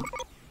 sleep agent.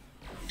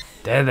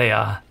 There they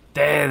are.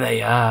 There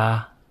they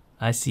are.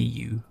 I see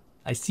you.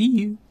 I see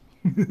you.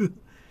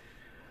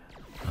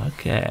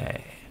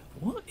 Okay.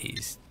 What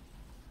is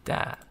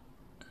that?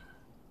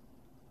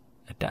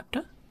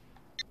 Adapter?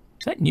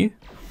 Is that new?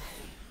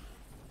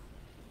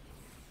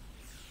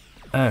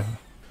 Oh.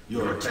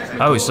 Your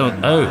technical it's on.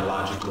 and Oh.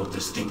 biological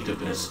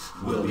distinctiveness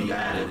will be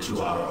added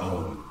to our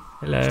own.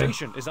 Hello.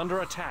 Station is under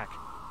attack.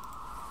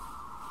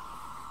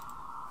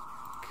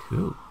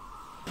 Cool.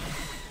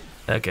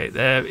 Okay,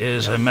 there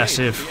is a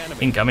massive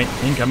incoming.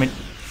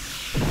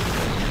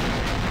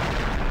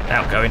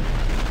 Outgoing.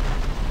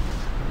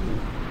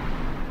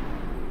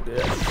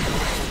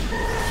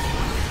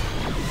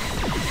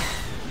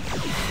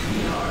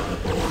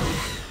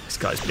 This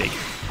guy's big.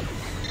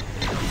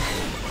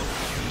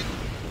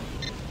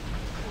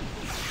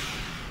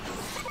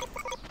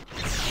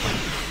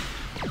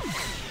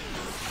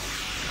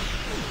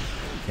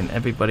 Can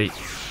everybody...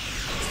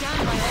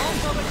 Stand by all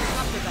forward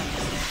disruptor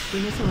vectors.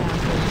 Bring us around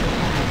to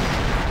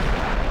the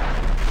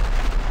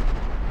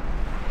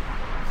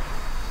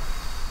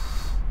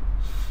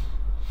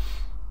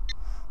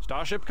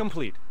Starship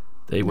complete.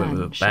 They went with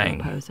a None shall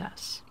bang. oppose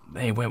us.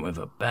 They went with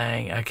a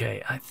bang.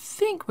 Okay, I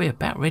think we're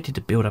about ready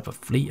to build up a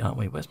fleet, aren't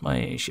we? Where's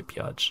my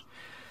shipyards?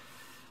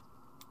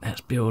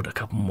 Let's build a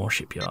couple more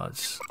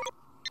shipyards.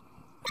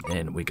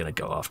 Then we're going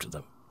to go after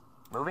them.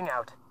 Moving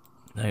out.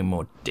 No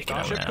more dicking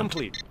Starship around.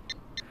 complete.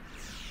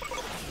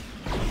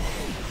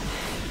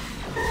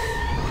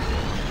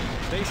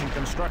 Station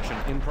construction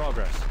in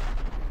progress.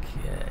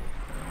 Okay.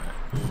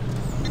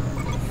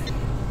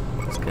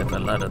 Let's get a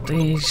load of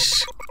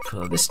these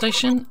for this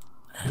station,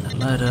 and a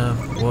load of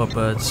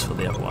warbirds for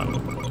the other one.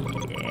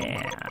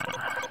 Yeah.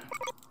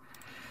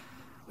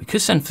 We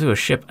could send through a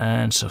ship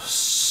and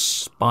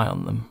spy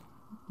on them.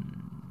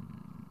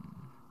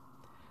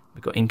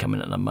 We've got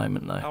incoming at the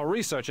moment, though. Our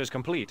research is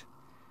complete.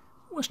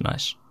 Was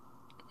nice.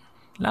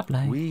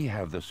 Lovely. We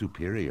have the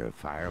superior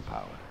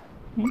firepower.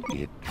 It will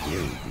be.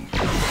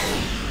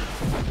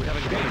 We have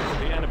engaged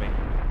the enemy.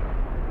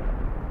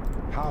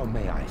 How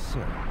may I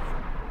serve?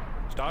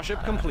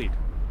 Starship complete.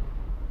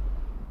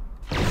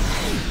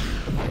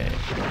 Okay.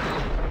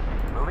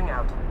 Moving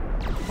out.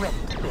 Ready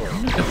to build.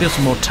 I'm gonna build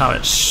some more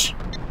turrets.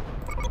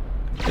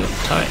 Build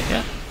a turret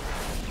here.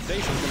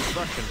 Station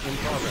construction in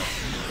progress.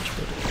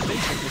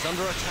 Station is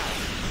under attack.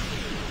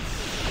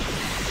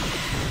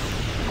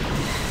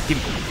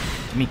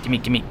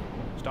 Gimme.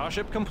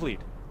 Starship complete.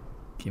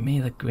 Give me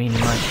the green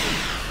light.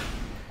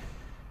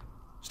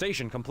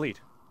 Station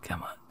complete.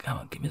 Come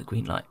on, give me the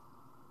green light.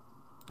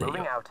 There you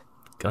Moving go. out.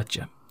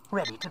 Gotcha.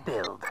 Ready to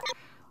build.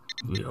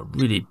 We are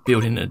really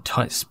building a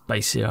tight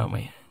space here, aren't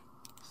we?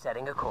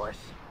 Setting a course.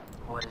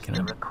 What is Can the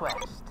I-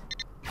 request?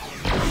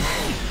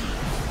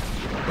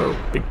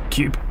 Oh, big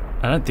cube.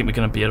 I don't think we're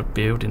going to be able to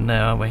build in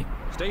there, are we?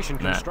 Station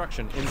Nah.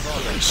 construction in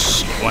progress.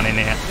 Shit, one in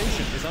here.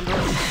 Station is under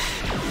attack.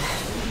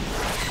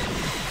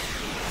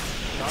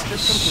 Starship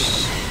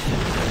complete.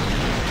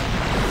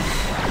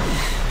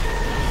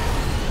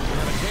 We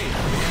have engaged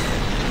the enemy.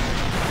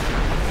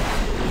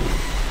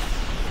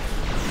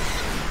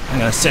 I'm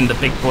going to send the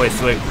big boy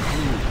through.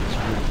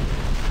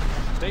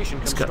 Station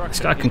This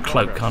construction guy can in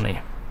cloak, progress. can't he?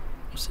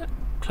 What's that?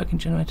 Cloaking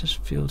generators,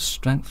 field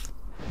strength.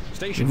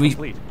 Station We-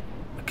 complete.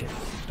 Okay.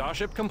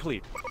 Starship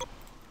complete.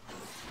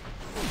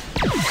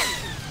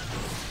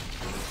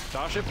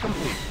 Starship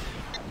complete.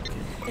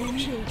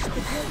 Engage the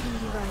cloaking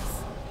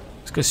device.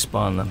 Let's go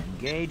spy on them.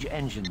 Engage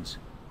engines.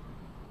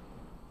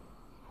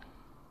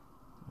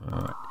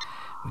 Alright.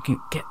 We can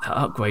get that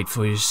upgrade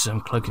for his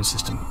cloaking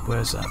system.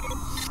 Where's that?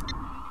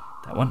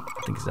 That one?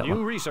 I think it's that New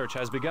one. research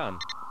has begun.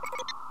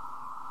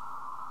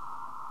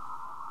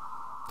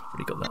 I've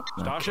already got that.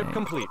 Starship Okay.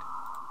 complete.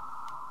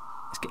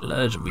 Let's get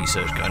loads of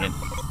research going in.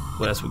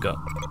 What else we got?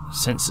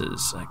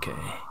 Sensors. Okay.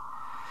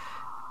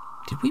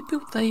 Did we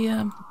build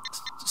the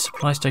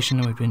supply station?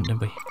 No, we didn't, did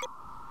we?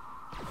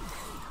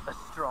 A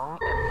strong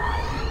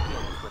empire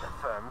begins with a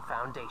firm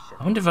foundation.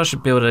 I wonder if I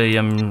should build a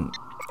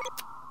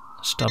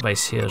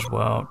starbase here as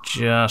well,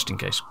 just in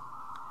case.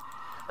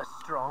 A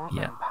strong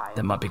Yeah, empire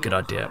that might be a good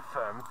begins with idea. a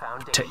firm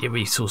foundation. Protect your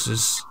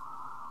resources.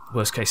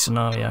 Worst case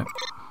scenario.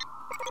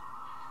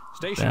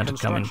 Station Bound to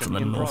come in construction from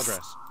the in north.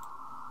 progress.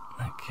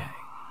 Okay.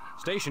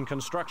 Station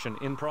construction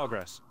in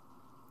progress.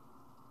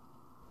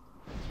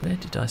 Where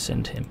did I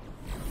send him?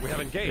 We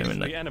have engaged in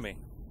the enemy.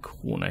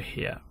 corner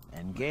here.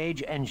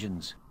 Engage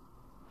engines.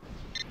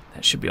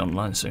 That should be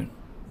online soon.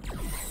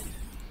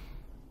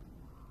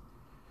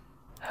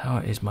 How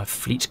is my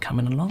fleet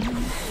coming along?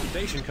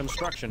 Station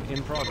construction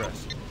in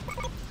progress.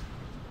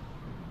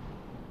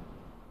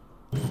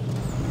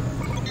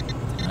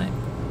 Right.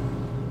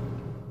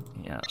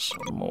 Yes,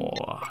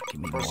 more.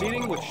 Give me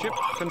Proceeding more. with ship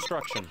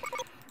construction.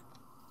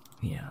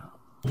 Yeah.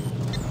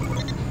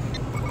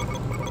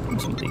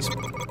 Some of these.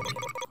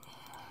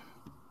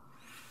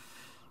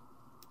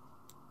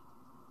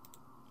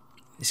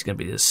 This is going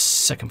to be the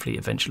second fleet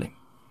eventually.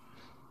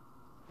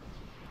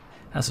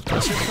 That's the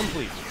first Ship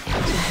fleet.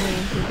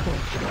 complete.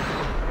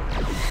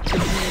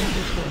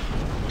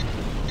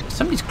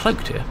 Somebody's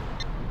cloaked here.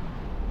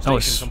 Station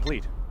it's-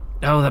 complete.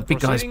 Oh, that big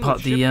guy's Proceeding part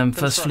with of the ship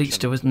first fleet construction.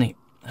 still, isn't he?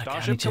 Okay, I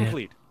Starship need to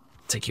complete.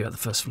 take you out of the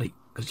first fleet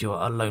because you're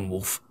a lone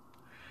wolf.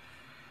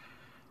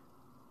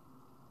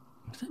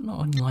 Is that not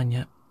online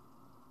yet?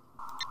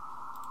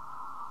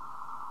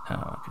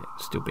 Oh, okay.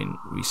 Still being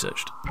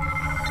researched.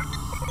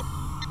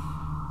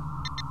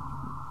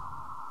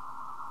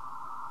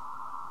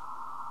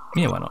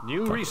 Yeah, why not?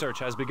 New Fuck it. research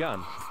has begun.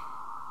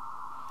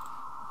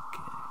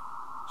 Okay.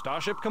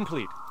 Starship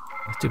complete.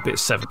 Let's do a bit of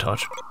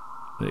sabotage.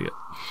 There you go.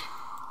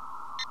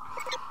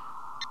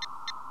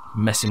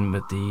 Messing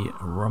with the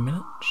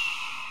Romulans.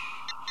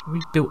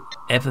 We built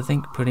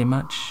everything pretty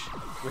much.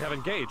 We have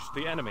engaged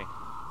the enemy.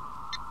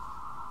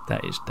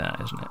 That is that,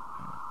 isn't it?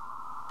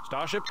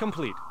 Starship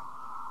complete.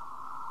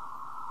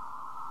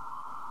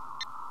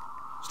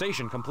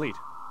 Station complete.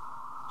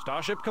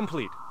 Starship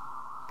complete.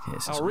 Okay,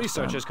 this is Our what's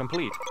research done. is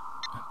complete.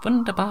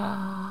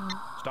 Wunderbar.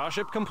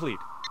 Starship complete.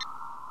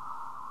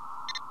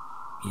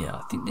 Yeah,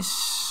 I think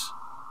this.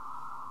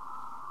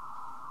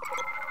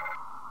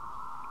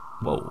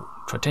 Whoa,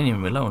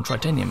 titanium. We're low on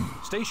titanium.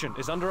 Station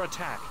is under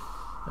attack.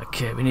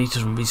 Okay, we need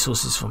some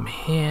resources from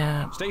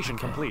here. Station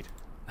Okay. complete.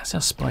 That's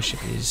our spy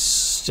ship is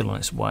still on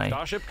its way.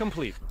 Starship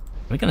complete.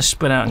 We're going to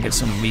spread out and get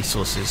some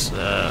resources.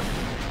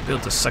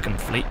 Build the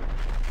second fleet.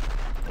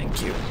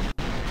 Thank you.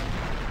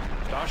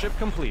 Starship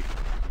complete.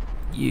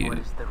 What You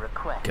is the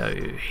request? go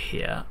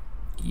here.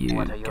 You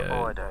What are your go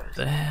orders?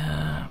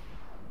 there.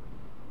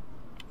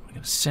 We're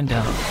going to send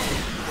out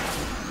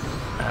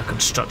our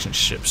construction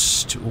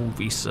ships to all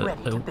Ready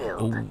to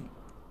build. all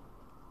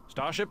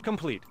Starship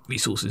complete.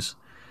 resources.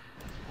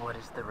 What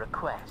is the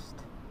request?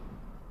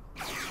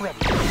 Ready.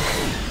 We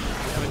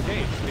have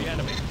engaged the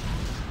enemy.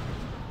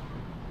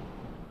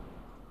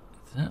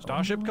 That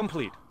Starship one?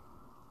 complete.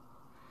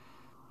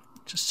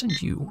 Just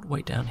send you all the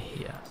way down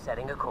here.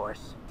 Setting a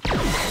course. And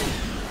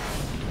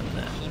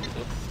there. Keep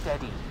it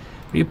steady.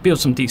 We build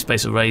some deep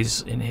space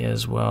arrays in here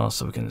as well,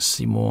 so we can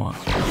see more.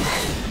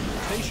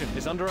 Station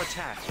is under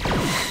attack.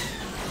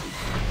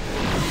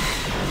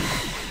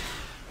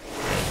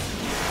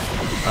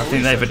 I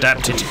think they've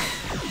adapted.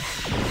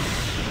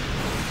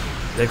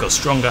 They've got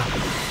stronger.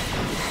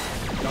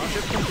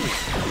 Starship complete.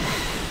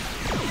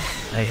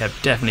 They have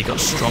definitely got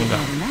stronger.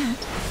 On that,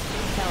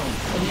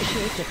 Helm,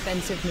 initiate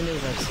defensive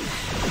maneuvers.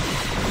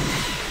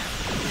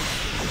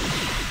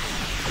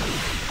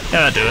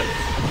 Yeah, I do it.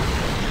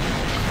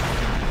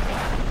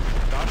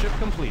 Starship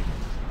complete.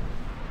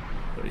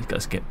 These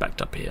guys get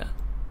backed up here.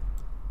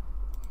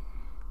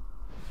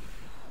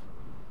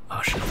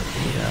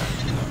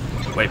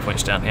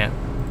 waypoints down here.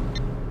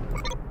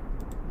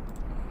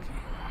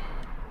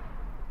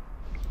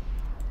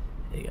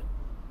 Here you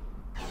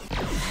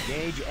go.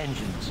 Engage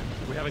engines.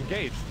 We have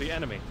engaged the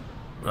enemy.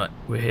 Right,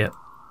 we're here.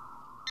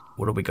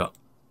 What have we got?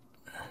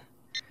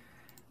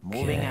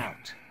 Moving Okay.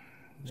 out.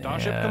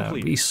 Starship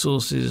complete.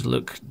 Resources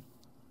look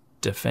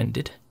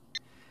defended.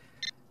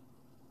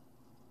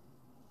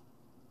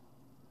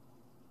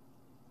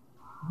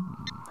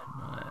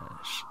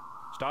 Nice.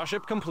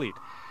 Starship complete.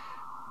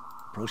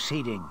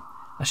 Proceeding.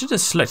 I should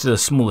have selected a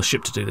smaller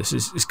ship to do this.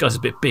 This guy's a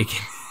bit big.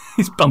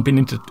 He's bumping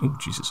into... Oh,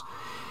 Jesus.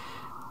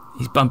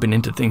 He's bumping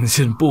into things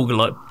and Borg are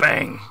like,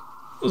 bang.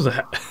 What was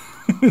that?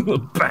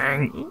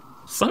 Bang.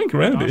 Something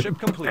around Starship it.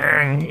 complete.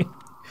 Bang.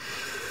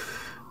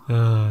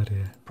 Oh,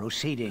 dear.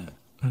 Proceeding.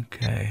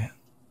 Okay.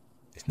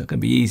 It's not going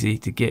to be easy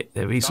to get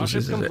their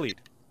resources, Starship is complete.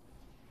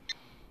 it?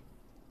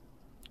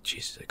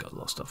 Jesus, they got a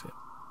lot of stuff here.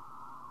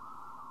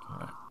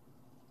 Alright.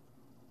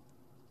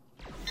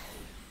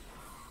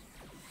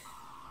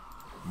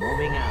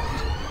 Moving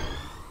out.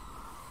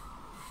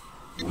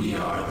 We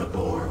are the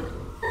Borg.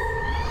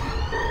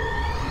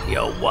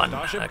 Yo, one.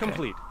 Starship Okay.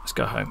 complete. Let's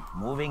go home.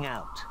 Moving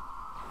out.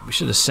 We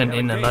should have sent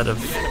in a lot of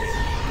The enemy.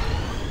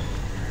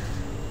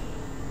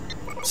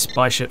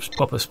 spy ships,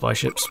 proper spy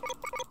ships.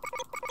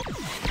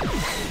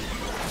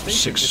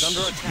 Station is 6.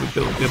 under attack.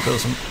 We'll build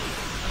some.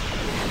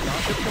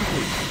 Starship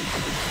complete.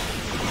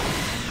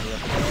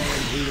 Repair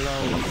and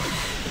reload.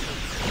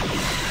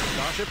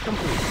 Starship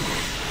complete.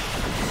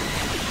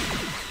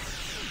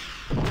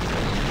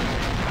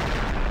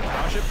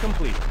 Starship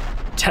complete.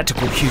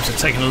 Tactical cubes are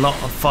taking a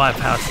lot of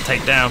firepower to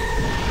take down. They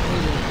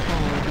will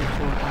fall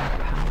before our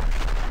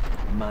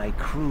power. My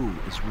crew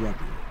is ready.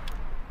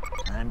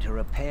 Time to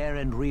repair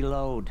and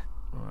reload.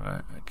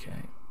 Alright,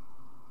 okay.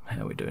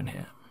 How are we doing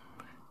here?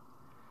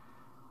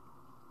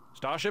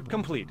 Starship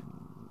complete.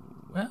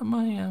 Where am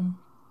I,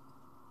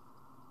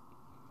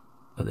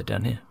 Oh, they're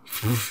down here.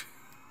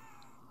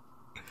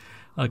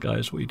 Hi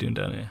guys, what are you doing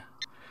down here?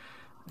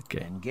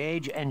 Okay.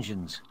 Engage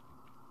engines.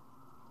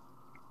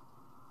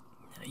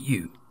 Now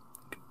you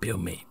can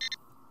build me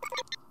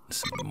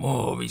some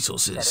more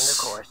resources.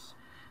 Setting a course.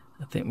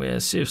 I think we're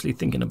seriously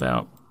thinking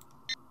about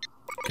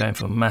going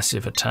for a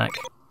massive attack.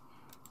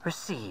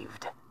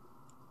 Received.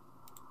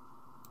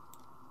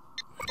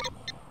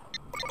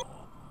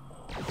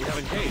 We have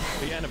engaged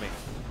the enemy.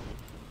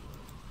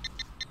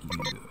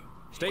 You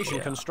Station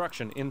Yeah.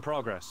 construction in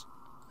progress.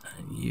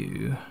 and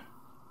you.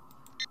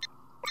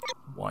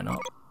 Why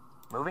not?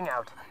 Moving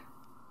out.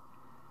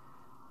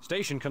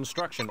 Station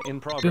construction in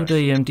progress. Build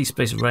a deep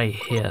space array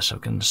here so I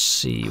can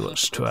see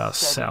what's to our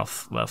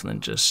south rather than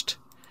just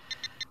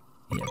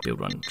build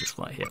one just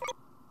right here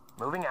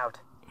Moving out.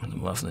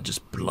 rather than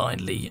just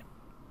blindly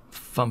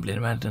fumbling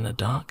around in the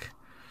dark.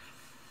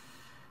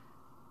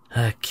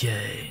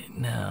 Okay,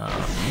 now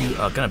you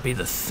are going to be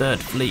the 3rd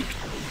fleet.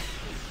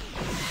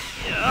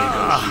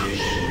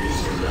 Negotiation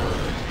is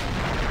irrelevant.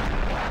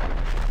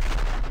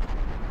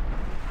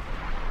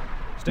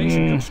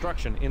 Station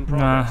construction in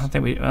Nah,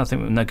 progress. I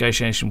think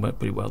negotiation worked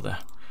pretty well there.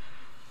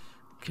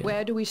 Okay.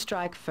 Where do we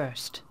strike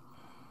first?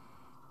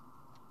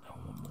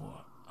 One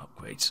more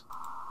upgrades.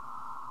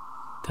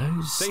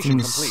 Those Station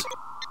things. complete.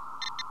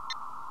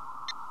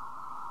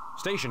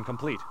 Station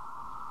complete.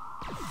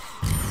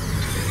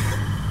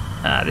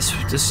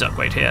 This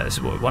upgrade here. This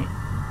is what we want.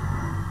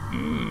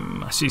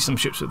 I see some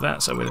ships with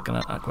that, so we're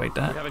going to upgrade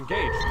We that. have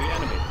engaged the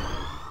enemy.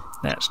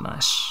 That's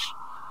nice.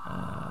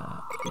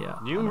 Yeah.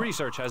 New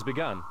research has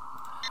begun.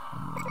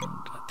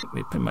 I think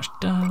we're pretty much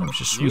done. I'm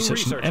just New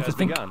researching research has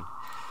everything. begun.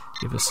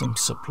 Give us some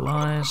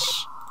supplies,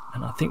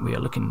 and I think we are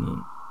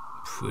looking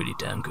pretty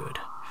damn good.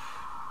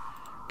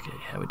 Okay,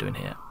 how are we doing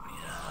here?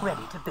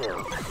 Ready to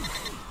build.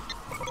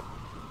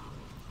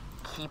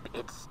 Keep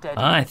it steady.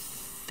 I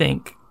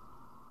think.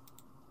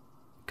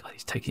 God,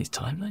 he's taking his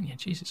time, then. Yeah,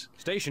 Jesus.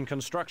 Station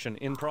construction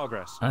in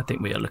progress. I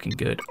think we are looking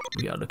good.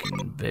 We are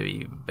looking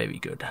very, very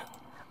good.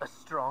 A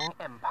strong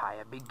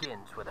empire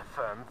begins with a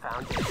firm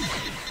foundation.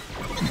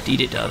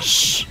 Indeed, it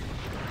does.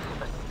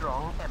 A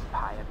strong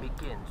empire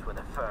begins with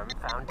a firm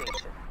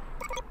foundation.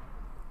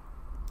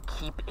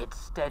 Keep it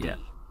steady. Yeah.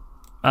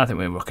 I think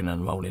we're rocking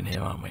and rolling here,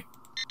 aren't we?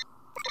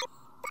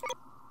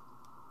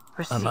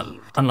 Received.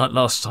 Unlike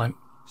last time.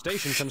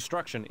 Station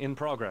construction in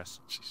progress.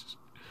 Jesus.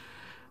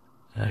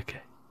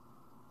 Okay.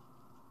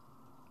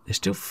 They're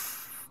still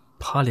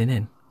piling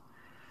in.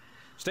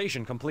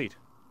 Station complete.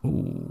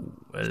 Ooh,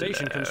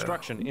 Station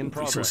construction in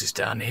progress. Resources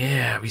down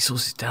here.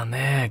 Resources down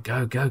there.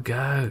 Go, go,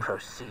 go.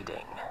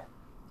 Proceeding.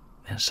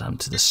 There's some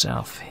to the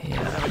south here.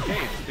 We have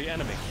engaged the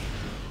enemy.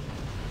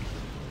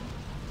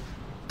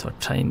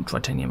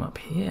 Titanium up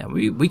here.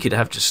 We could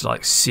have just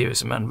like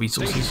serious amount of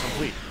Station resources.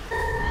 complete.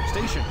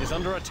 Station is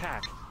under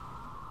attack.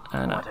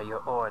 And What are your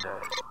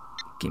orders?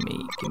 give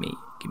me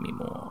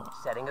more.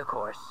 Setting a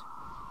course.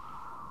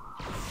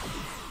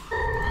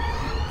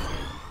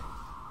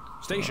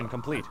 Station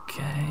complete.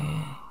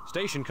 Okay.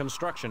 Station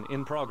construction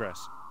in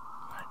progress.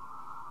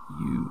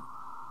 You.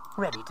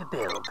 Ready to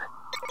build.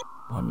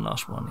 One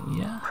last one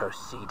here.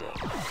 Proceeding.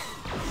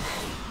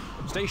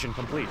 Station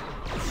complete.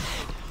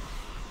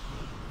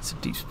 It's a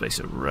deep space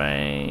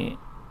array.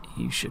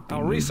 You should be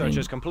Our moving. research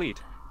is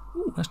complete.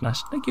 Ooh, that's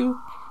nice. Thank you.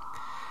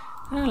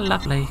 Oh,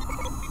 lovely.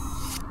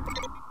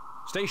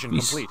 Station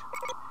complete.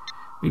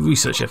 We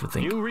research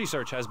everything. New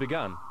research has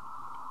begun.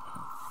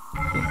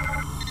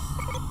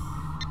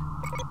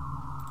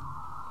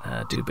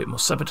 Do a bit more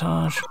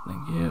sabotage.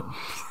 Thank you.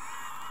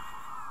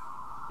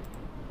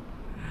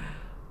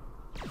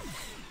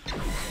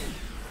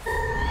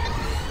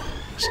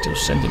 Still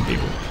sending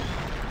people.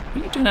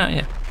 What are you doing out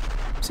here?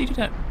 What's he doing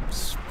out?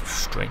 It's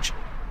strange.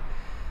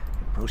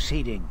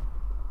 Proceeding.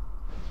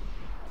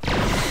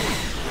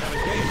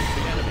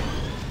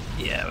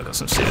 Yeah, we've got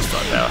some serious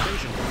firepower.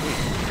 Station complete.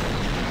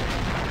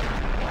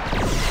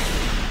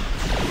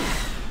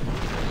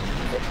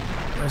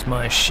 Where's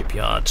my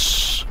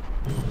shipyards?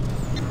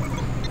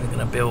 We're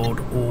gonna build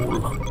all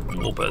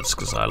warbirds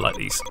because I like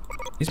these.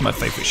 These are my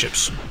favourite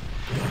ships.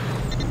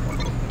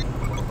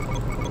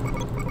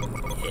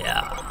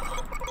 Yeah.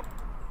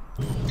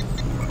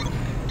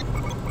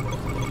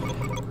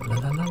 La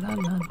la la la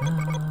la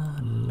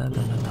la la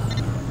la la.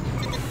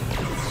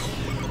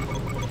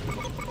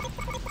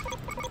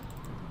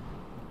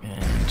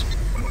 And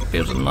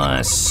build a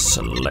nice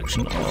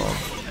selection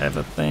of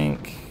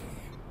everything.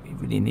 We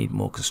really need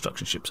more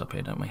construction ships up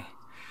here, don't we?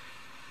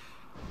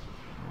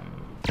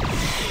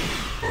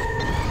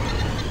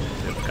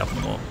 Build a couple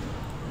more.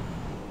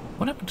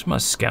 What happened to my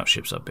scout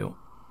ships I built?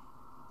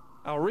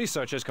 Our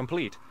research is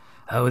complete.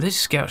 Oh, this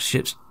scout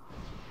ship's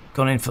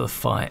gone in for the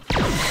fight.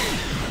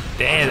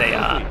 There they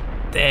are.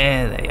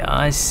 There they are.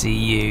 I see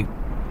you.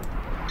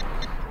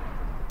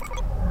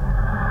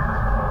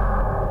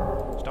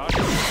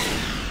 Starship.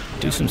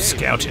 Do some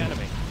scouting.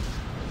 Enemy.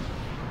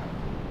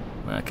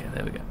 Okay,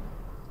 there we go.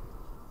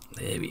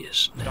 There he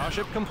is.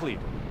 Starship complete.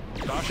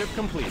 Starship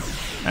complete.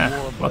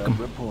 Ah, welcome.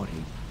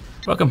 Reporting.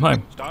 Welcome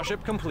home.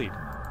 Starship complete.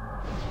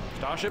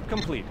 Starship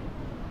complete.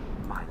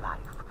 My life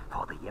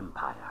for the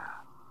Empire.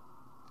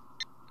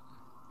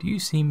 Do you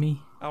see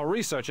me? Our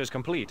research is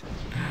complete.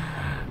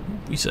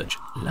 Research.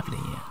 Lovely.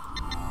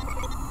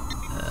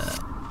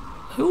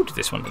 Who ordered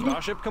this one? Didn't I?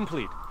 Starship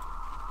complete.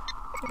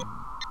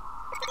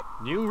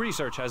 New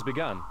research has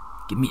begun.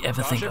 Give me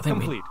everything. Starship I think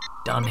complete.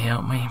 we're done here,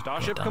 aren't we?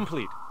 Starship Done.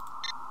 complete.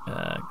 Give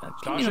me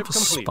Starship another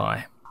complete.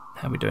 spy.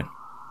 How are we doing?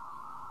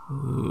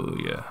 Ooh,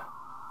 yeah.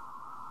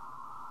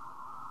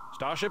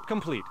 Starship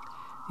complete.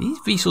 These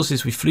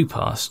resources we flew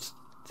past,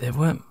 there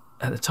weren't,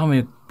 at the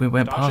time we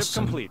went past Starship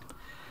them, complete.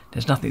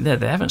 there's nothing there.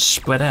 They haven't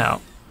spread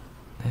out.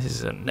 This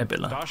is a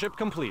nebula. Starship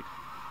complete.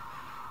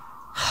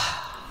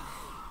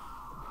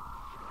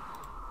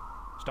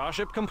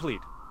 Starship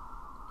complete.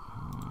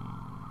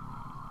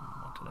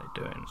 What are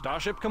they doing?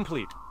 Starship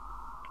complete.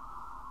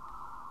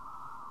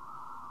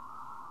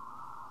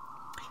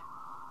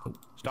 Oh,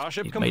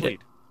 Starship you've made it.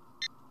 complete.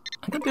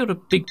 I'm going to build a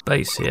big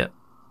base here,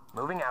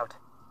 Moving out.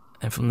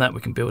 and from that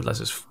we can build lots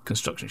of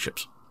construction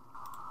ships.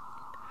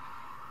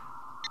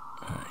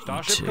 You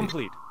Starship two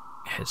complete.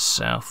 head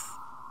south.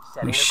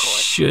 Setting We a course.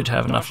 should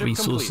have enough Starship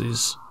complete.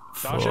 resources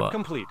Starship for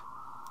complete.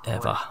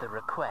 ever. What's the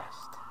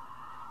request?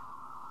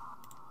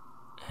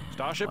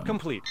 Starship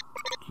complete.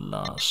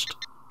 Last.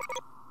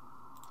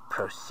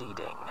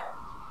 Proceeding.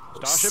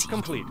 Starship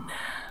complete.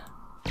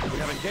 We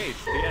have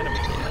engaged the enemy.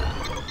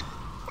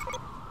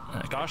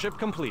 Okay. Starship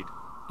complete.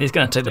 It's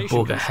going to take the Station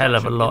Borg a hell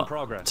of a construction in lot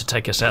progress. to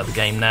take us out of the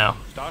game now.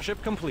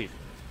 Starship complete.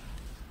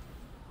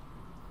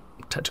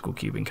 Tactical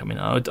cube incoming.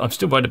 I'm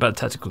still worried about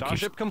tactical cubes.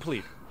 Starship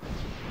complete.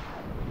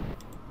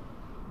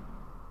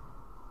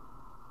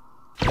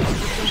 Starship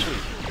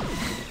complete.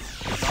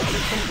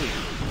 Starship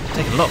complete.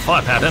 Taking a lot of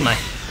firepower, don't they?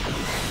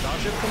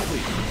 Starship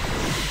complete.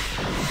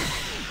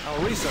 Our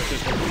research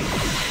is complete.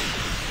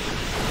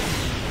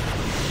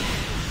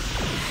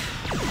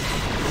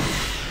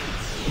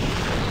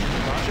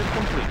 Starship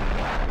complete.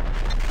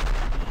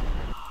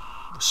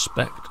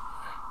 Respect.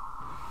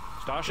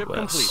 Starship Wes.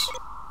 complete.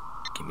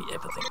 Give me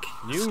everything.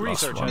 It's New the last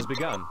research one. has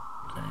begun.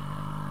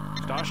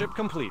 Starship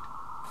complete.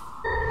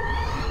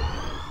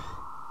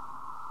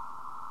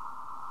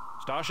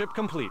 Starship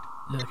complete.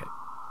 Okay.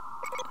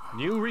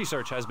 New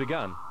research has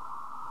begun.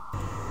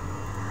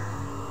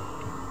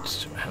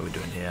 So how are we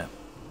doing here?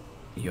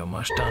 You're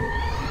almost done.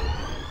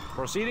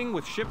 Proceeding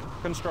with ship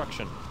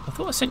construction. I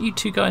thought I sent you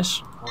two guys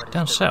What is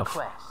down the south.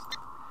 request?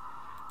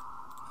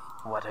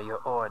 What are your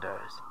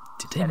orders?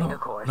 Did they Setting a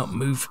course. not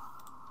move?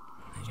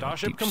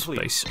 Starship Deep complete.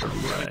 space We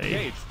have array.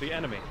 engaged the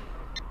enemy.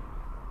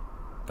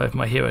 Both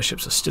my hero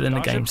ships are still in the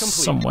Starship game complete.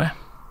 somewhere.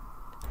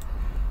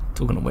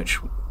 Talking of which,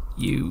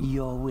 you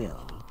Your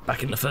will.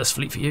 back in the first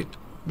fleet for you.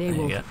 They There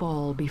you will go.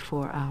 fall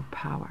before our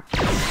power.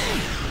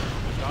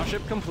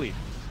 Starship complete.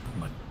 Oh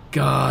my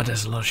god,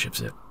 there's a lot of ships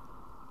here.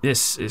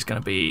 This is going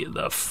to be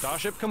the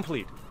Starship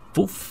complete.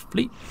 fourth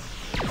fleet.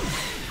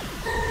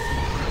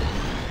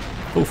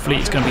 Fourth fleet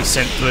is going to be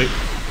sent through.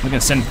 We're going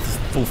to send the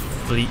fourth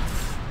fleet.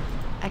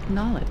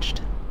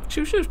 Acknowledged.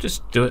 Should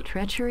just do it.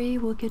 Treachery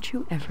will get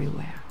you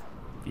everywhere.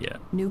 Yeah.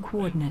 New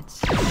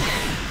coordinates.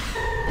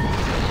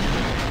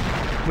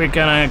 We're we're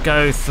gonna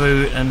go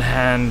through and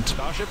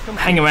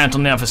hang around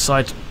on the other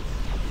side.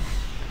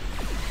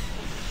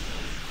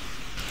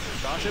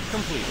 Starship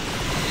complete.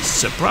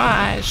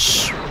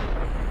 Surprise!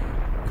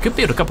 We could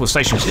build a couple of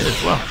stations here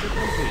as well.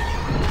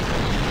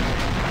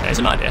 There's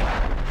an idea.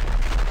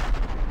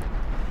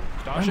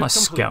 Where are my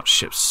scout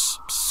ships?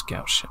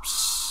 Scout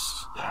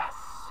ships. Yes.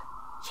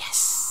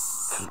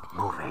 Yes. Keep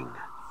moving.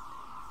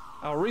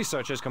 Our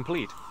research is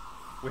complete.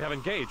 We have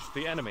engaged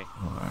the enemy.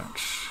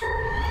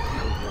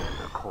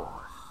 The course.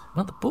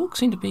 Well, the Borg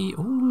seem to be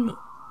all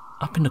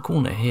up in the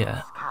corner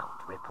here. Scout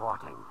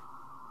reporting.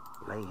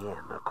 Lay in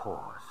a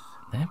course.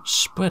 They haven't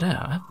spread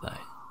out, have they?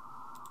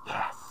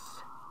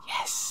 Yes.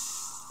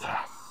 Yes.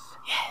 Yes.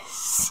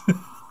 Yes.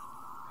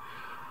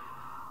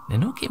 They're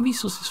not getting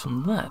resources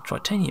from that.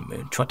 Tritanium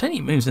moon.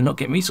 Tritanium moons they're not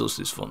getting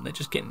resources from. They're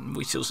just getting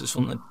resources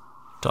from the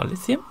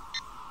dilithium.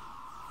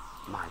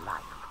 My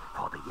life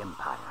for the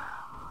Empire.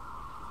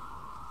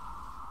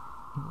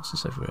 What's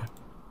this over here?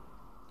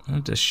 Oh,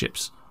 there's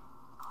ships.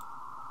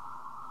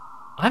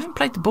 I haven't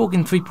played the Borg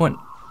in 3.0.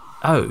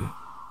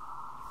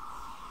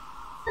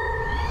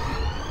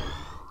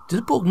 Do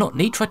the Borg not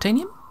need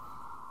tritanium?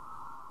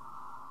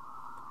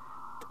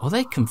 Are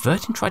they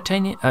converting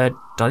tritanium,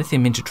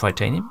 dilithium into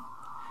tritanium?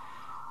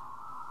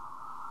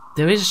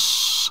 There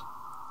is...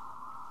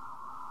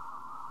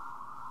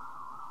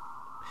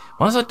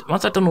 Once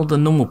I've done all the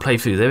normal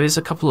playthrough, there is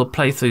a couple of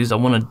playthroughs I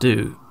want to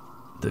do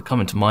that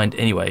come into mind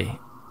anyway.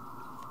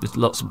 There's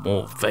lots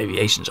more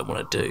variations I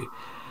want to do.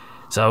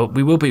 So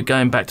we will be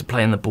going back to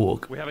playing the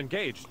Borg. We have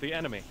engaged the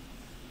enemy.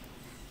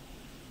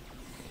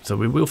 So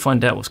we will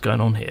find out what's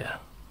going on here.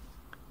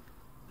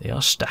 They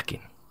are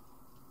stacking.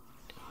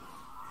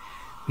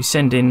 We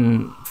send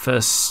in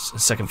first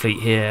and second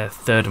fleet here,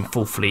 third and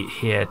fourth fleet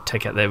here,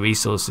 take out their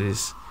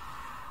resources.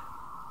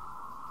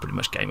 Pretty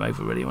much game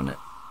over really, wasn't it?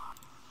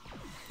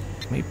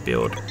 Can we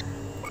build a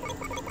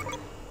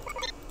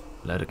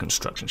load of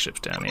construction ships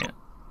down here?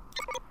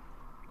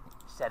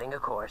 Setting a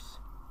course.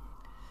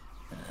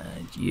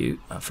 And you,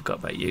 I forgot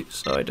about you,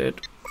 sorry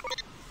dude.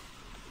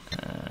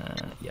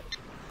 Yeah.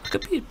 I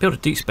could build a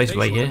deep space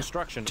way here,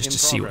 just to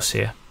see what's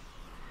here.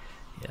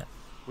 Yeah.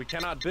 We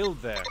cannot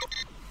build there.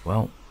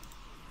 Well,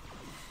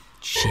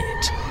 shit.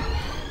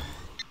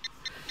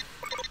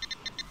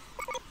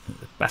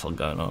 There's a battle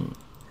going on.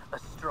 A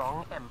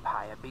strong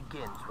empire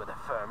begins with a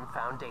firm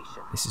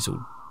foundation. This is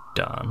all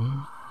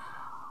done.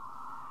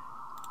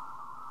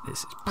 This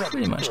is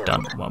pretty much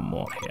done. One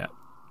more here.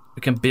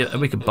 We can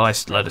buy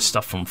a load of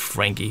stuff from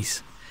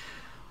Frankies.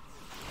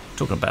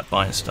 Talking about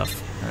buying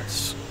stuff.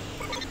 Let's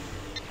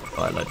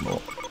buy a load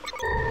more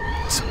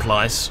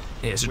supplies.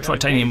 Here's a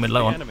tritanium we're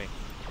low on.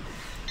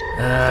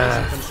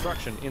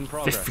 Construction in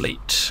progress. Fifth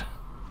fleet.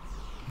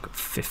 We've got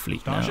fifth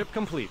fleet now. Starship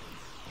complete.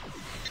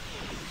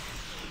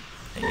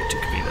 And you two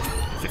could be the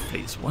fifth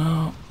fleet as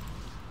well.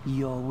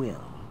 Your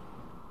will.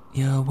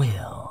 Your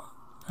will.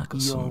 I got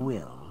Your some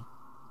will.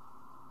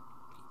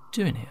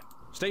 doing here.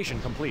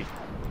 Station complete.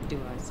 Do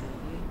I serve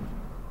you?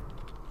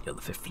 You're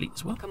the fifth fleet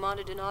as well.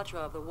 Commander Dinatra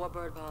of the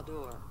Warbird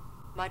Baldur.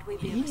 Might we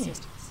be of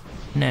assistance?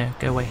 No,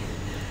 go away.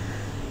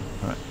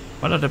 Alright.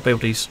 Why don't I build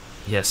these?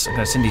 Yes, I'm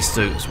going to send these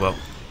through as well.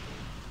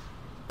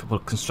 A couple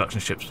of construction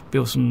ships.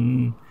 Build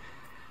some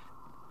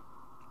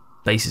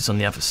bases on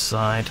the other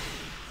side.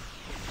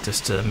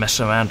 Just to mess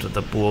around with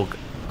the Borg.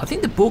 I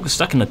think the Borg are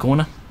stuck in the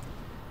corner.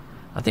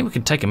 I think we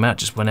can take them out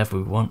just whenever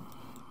we want.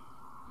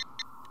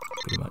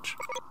 Pretty much.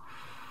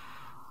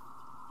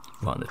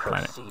 Right on this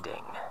planet.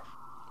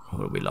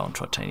 What are we low on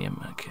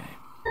tritanium? Okay.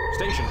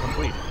 Station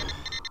complete.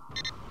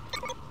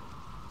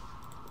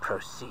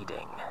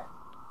 Proceeding.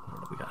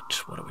 What do we got?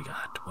 What do we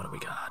got? What do we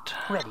got?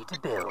 Ready to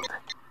build.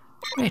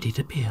 Ready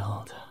to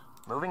build.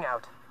 Moving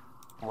out.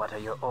 What are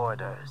your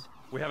orders?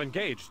 We have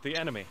engaged the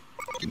enemy.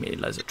 Give me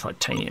loads of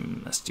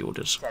tritanium. That's the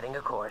orders. Setting a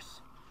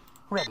course.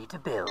 Ready to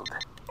build.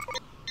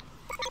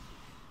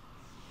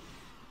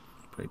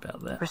 Pretty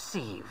about that.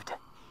 Received.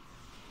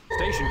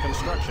 Station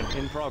construction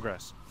in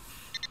progress.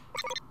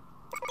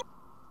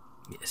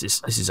 Yes,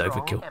 this is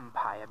overkill.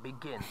 Empire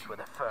begins with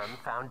a firm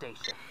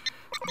foundation.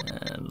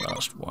 And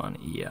last one,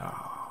 yeah.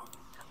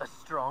 A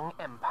strong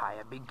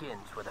empire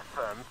begins with a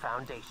firm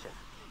foundation.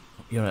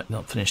 You're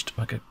not finished.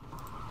 Okay.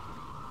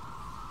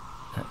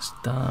 That's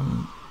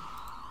done.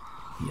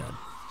 Yeah.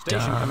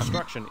 Station done.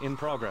 construction in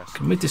progress.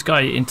 Can move this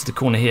guy into the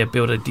corner here,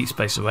 build a deep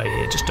space array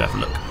here, just to have a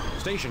look.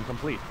 Station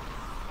complete.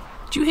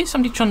 Do you hear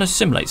somebody trying to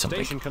simulate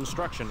something? Station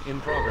construction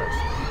in progress.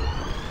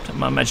 Is that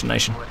my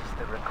imagination? What is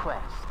the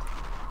request?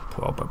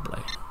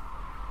 Probably.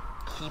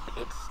 Keep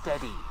it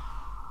steady.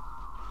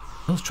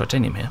 Oh, there's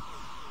tritanium here.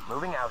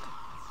 Moving out.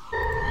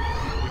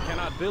 We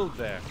cannot build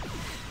there.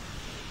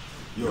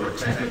 Your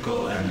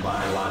technical and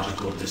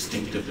biological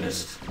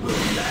distinctiveness will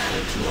be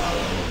added to our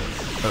own.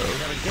 We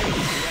have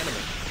engaged the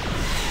enemy.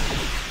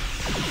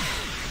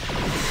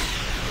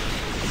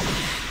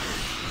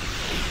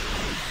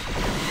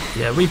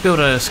 Yeah, we built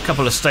a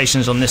couple of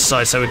stations on this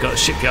side, so we've got a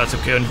shipyard to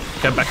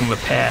go back and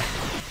repair.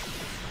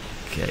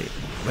 Okay,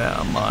 where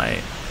are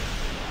my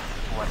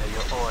What are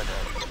your orders?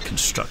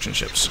 construction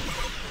ships?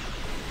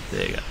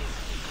 There you go.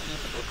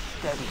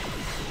 Steady.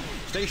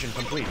 Station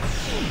complete.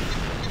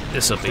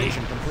 This'll be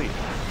Station complete.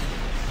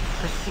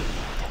 Proceed.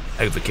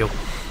 overkill.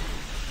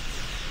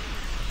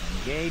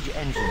 Engage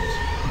engines.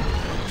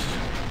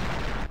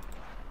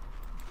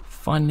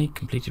 Finally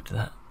completed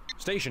that.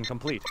 Station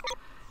complete.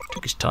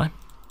 Took his time.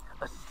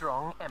 A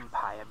strong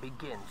empire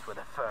begins with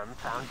a firm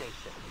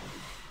foundation.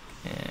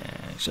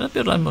 Yeah, should I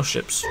build a load more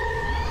ships?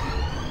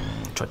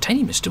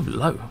 Titanium is still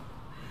low.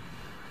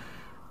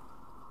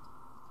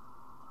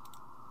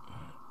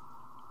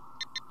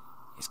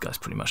 This guy's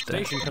pretty much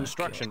there. Station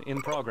construction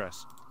in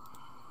progress.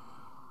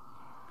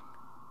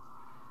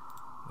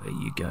 Where are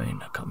you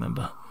going? I can't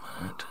remember.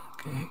 Right,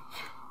 okay.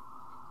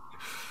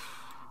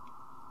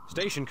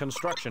 Station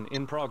construction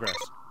in progress.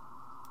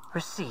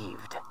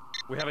 Received.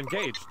 We have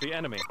engaged the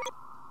enemy.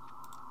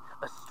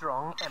 A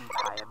strong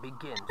empire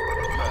begins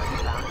with a firm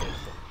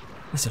foundation.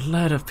 There's a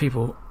load of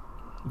people,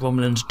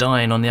 Romulans,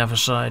 dying on the other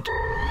side.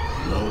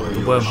 Lower The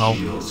your wormhole.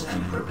 shields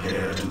and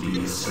prepare to be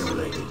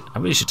assimilated. I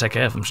really should take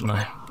care of them, shouldn't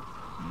I?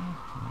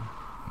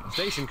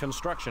 Station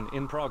construction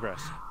in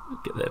progress. We'll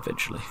get there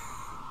eventually.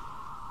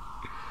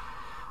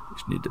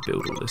 Just need to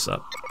build all this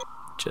up,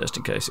 just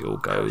in case it all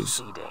goes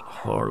Proceeding.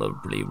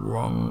 horribly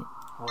wrong.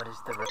 What is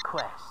the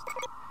request?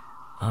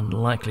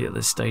 Unlikely at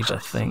this stage, I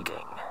think.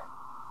 Proceeding.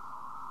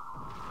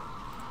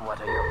 What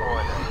are your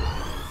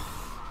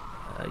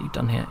orders? You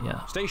done here?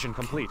 Yeah. Station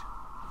complete.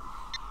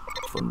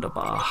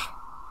 Wunderbar.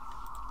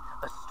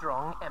 A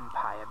strong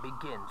empire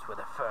begins with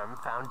a firm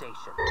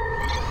foundation.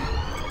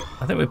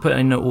 I think we're putting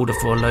in an order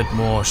for a load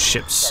more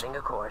ships. Setting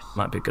a course.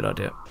 Might be a good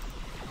idea.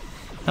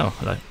 Oh,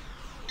 hello.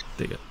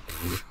 There you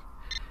go.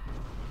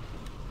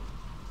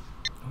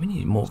 We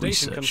need more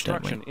Station research, don't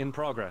construction we? in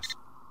progress.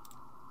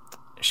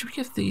 Should we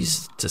give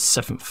these to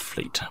 7th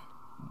Fleet?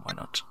 Why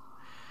not?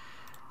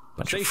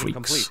 Bunch of Station freaks.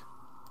 complete.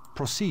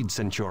 Proceed,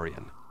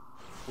 Centurion.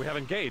 We have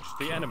engaged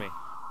the enemy.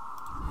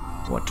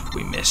 What did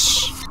we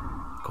miss?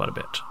 Quite a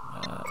bit.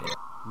 Yeah.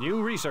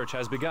 New research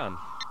has begun.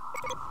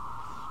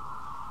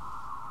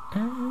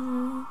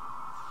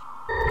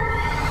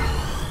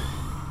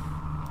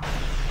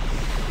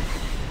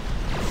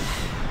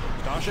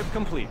 Starship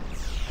complete.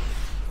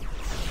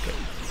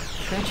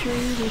 Treachery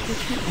with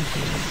retreat.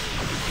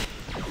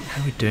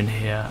 How are we doing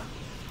here?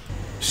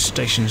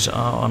 Stations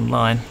are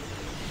online.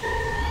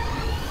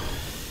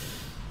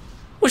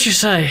 What do you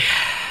say?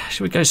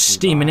 Should we go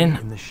steaming in?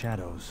 In the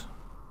shadows.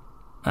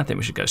 I think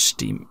we should go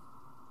steam.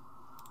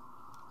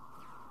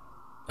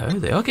 Oh,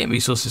 they are getting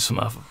resources from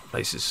other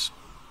places.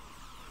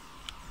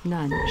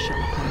 None shall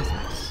oppose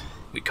us.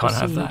 We can't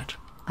have Proceed. that.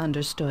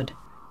 Understood.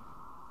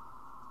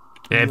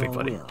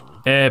 Everybody. will.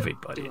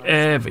 Everybody.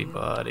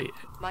 Everybody.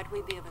 Might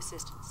we be of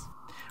assistance?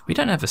 We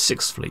don't have a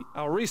 6th Fleet.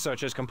 Our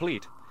research is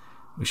complete.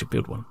 We should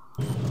build one.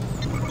 It's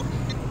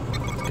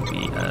going to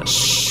be a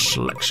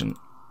selection.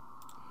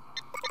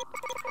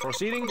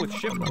 Proceeding with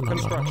ship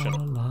construction.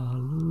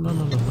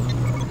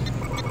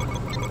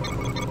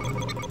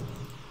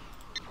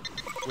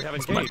 We have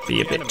This engaged might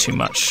be a the bit enemy. too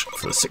much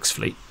for the 6th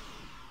Fleet.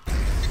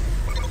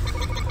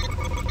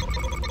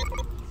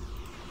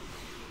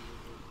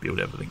 Build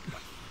everything.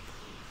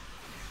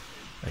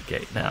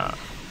 Okay, now.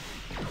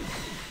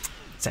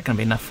 Is that going to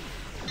be enough?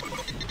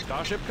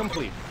 Starship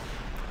complete.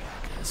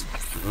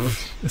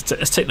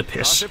 Let's take the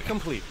piss. Starship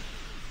complete.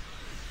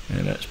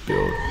 And let's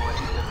build. What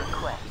is the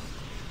request?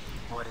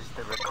 What is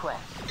the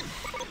request?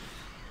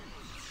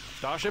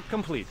 Starship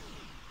complete.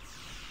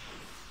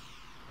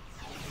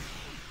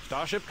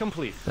 Starship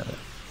complete.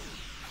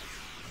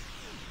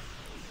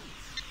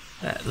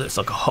 That looks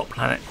like a hot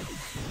planet.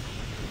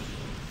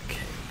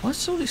 Okay,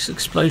 what's all these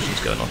explosions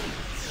going on?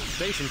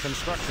 Station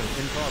construction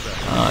in progress.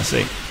 Ah, I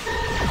see.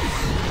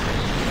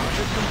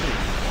 Starship complete.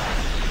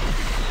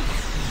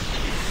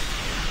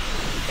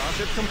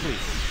 Starship complete.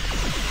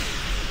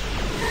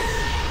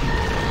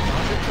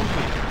 Starship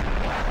complete.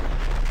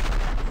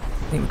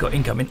 I think we've got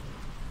incoming.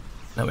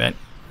 No, we ain't.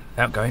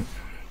 Outgoing.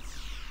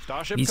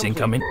 Starship He's complete.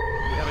 incoming. We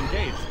have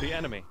engaged the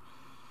enemy.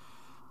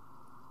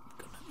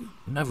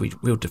 No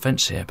real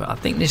defence here, but I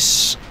think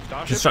this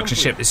Starship construction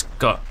complete. ship has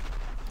got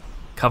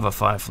cover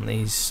fire from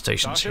these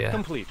stations Starship here.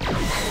 complete.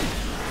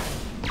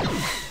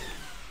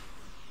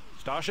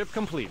 Starship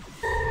complete.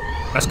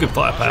 That's good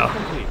Starship firepower.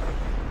 complete.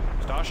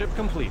 Starship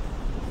complete.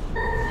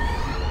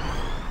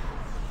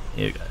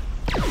 Here we go.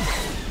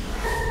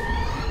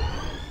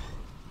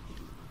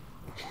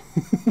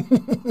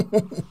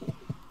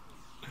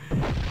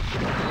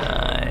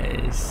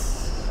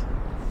 Nice.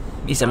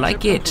 Yes, I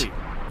like it. Complete.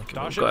 Okay,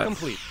 we'll Starship go.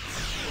 complete.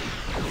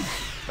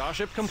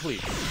 Starship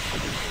complete.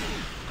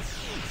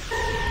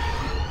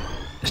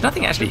 There's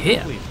nothing actually here.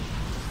 Complete.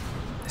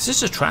 Is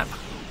this a trap?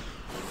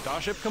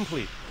 Starship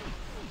complete.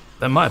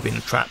 There might have been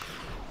a trap.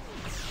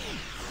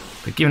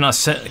 But given I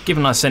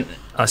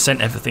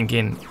sent everything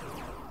in,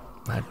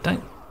 I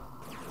don't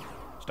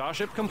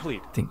Starship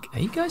complete. think. Are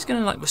you guys going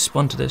to like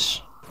respond to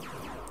this?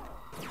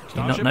 Do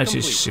you not Starship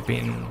notice you're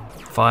being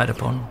fired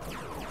upon?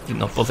 Did it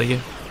not bother you?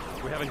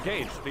 We have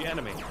engaged the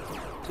enemy.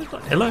 Just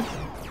like, hello.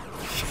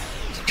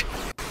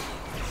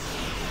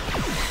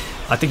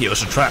 I think it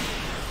was a trap.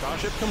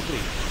 Starship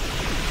complete.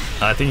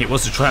 I think it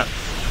was a trap.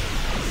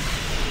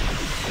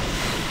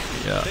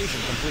 Yeah. Station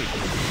complete.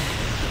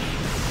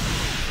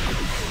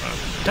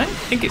 Don't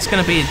think it's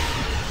going to be a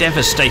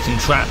devastating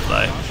trap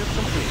though. Starship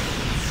complete.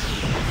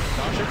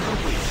 Starship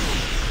complete.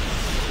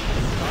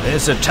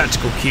 There's a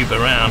tactical cube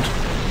around.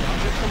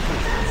 Starship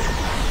complete.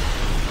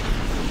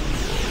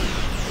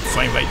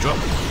 Frame rate drop.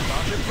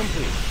 Starship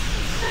complete.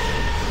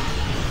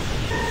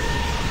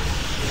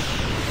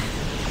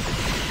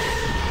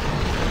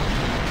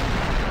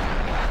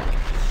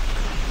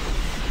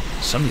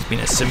 Somebody's been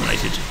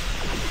assimilated.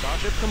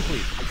 Starship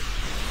complete.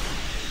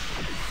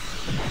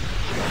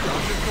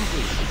 Starship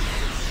complete.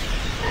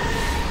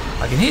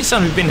 I can hear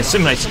something being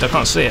assimilated, I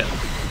can't see it.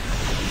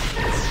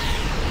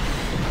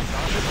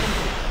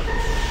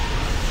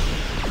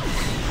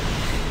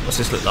 What's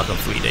this look like on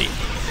 3D?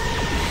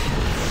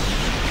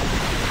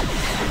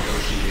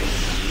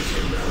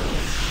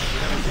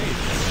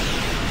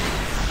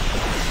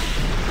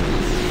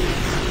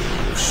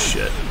 Oh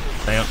shit.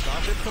 Hang on.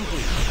 Starship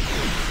complete.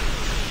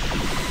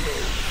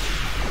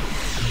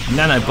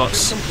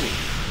 Nanobots.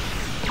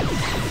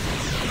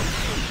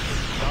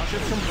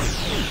 Starship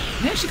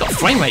complete. They actually got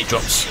frame rate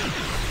drops.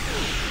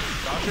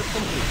 Starship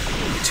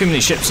complete. Too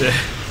many ships here.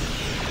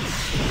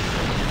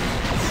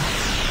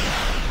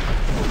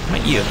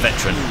 Make you a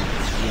veteran.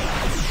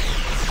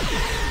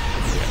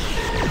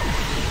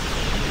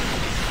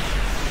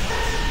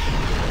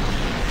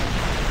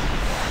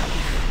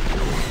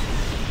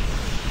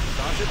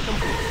 Starship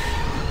complete.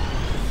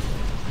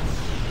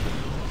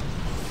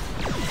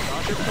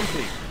 Starship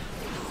complete.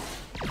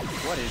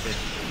 What is it?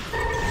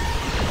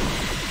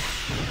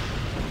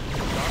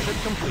 Starship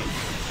complete.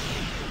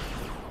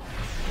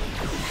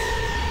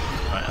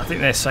 Right, I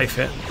think they're safe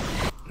here.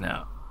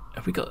 Now,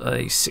 have we got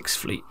a 6th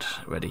fleet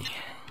ready?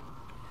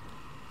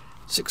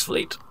 6th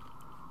fleet.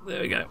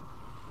 There we go.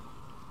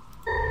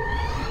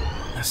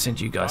 I'll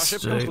send you guys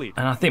Starship through. complete.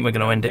 And I think we're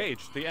going to end it.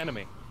 Engage the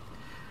enemy.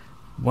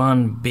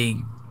 One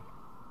big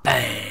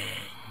bang.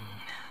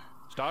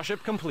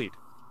 Starship complete.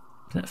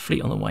 Is that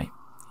fleet on the way?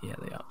 Yeah,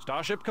 they are.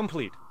 Starship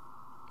complete.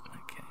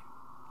 Okay.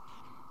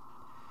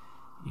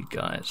 You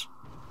guys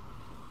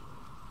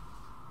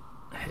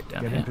head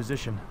down Get in here.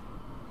 position.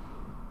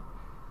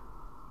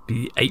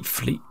 Be the 8th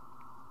fleet.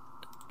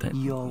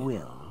 Your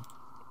will.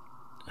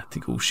 I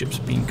think all ships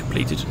have been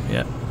completed.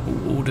 Yeah,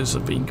 all orders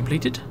have been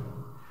completed.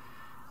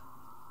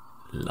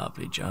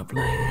 Lovely job,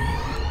 lady.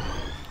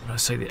 Did I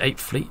say the 8th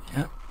fleet?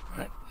 Yeah,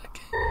 right,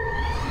 okay.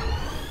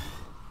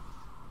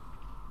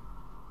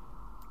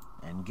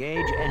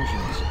 Engage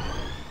engines.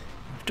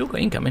 Still got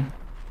incoming.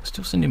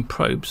 Still sending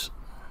probes.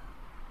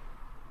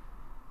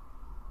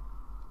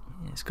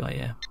 Yeah, this guy,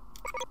 yeah.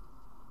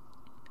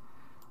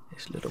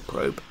 This little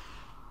probe.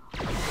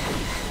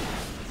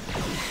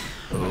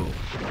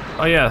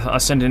 Oh yeah, I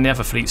send in the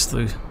other fleets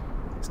through.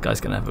 This guy's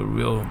gonna have a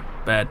real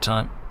bad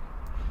time.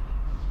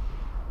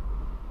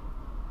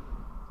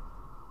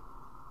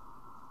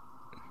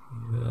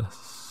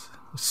 Yes,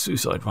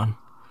 suicide one.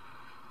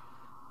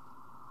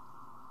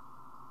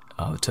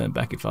 I would turn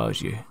back if I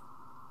was you.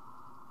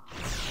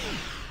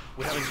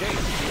 We have engaged.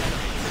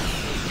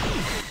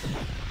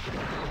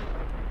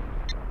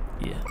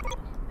 Yeah.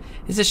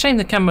 It's a shame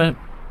the camera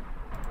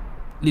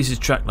loses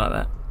track like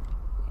that.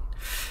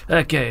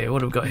 Okay,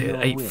 what have we got here?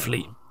 8th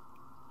fleet.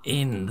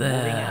 In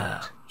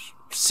there.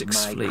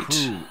 6th My fleet.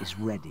 crew is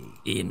ready.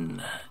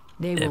 In.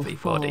 They will Everybody.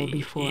 fall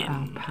before in.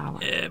 our power.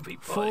 Everybody.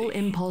 Full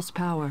impulse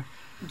power.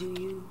 Do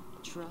you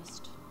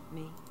trust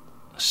me?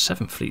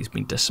 7th fleet has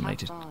been How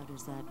decimated. far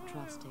does that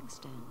trust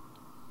extend?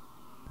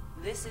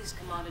 This is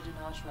Commander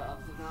Dinatra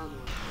of the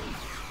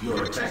Romulans.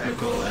 Your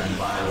technical and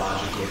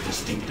biological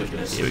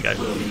distinctiveness Here we go.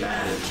 will be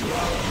added to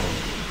our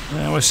own.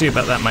 Well, we'll see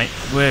about that, mate.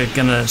 We're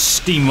gonna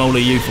steamroller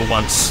you for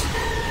once.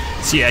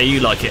 See how you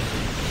like it.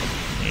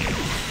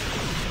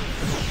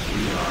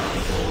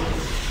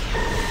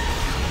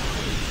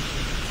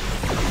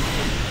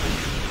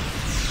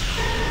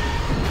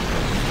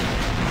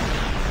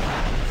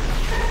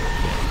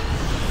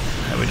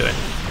 How are we doing?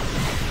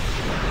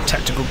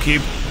 Tactical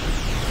cube.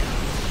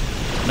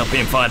 Not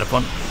being fired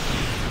upon.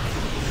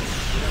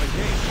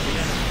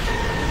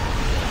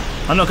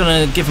 I'm not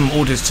going to give them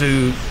orders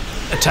to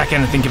attack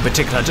anything in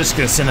particular. I'm just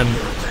going to send them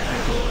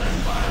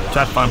to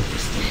have fun.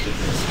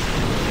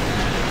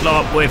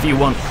 Blow up wherever you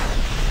want.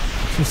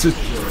 Just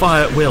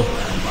fire at will.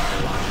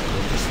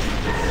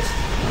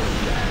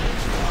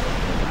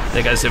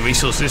 There goes the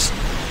resources.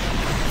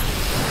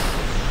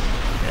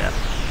 Yeah.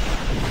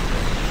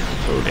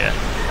 Oh dear,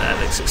 that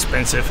looks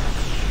expensive.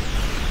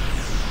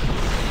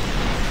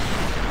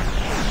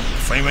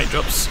 Frame rate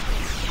drops.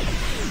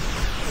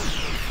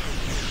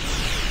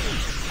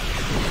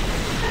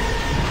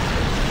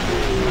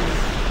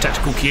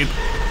 Tactical cube.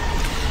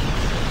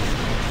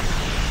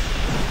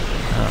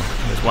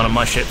 Oh, there's one of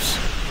my ships.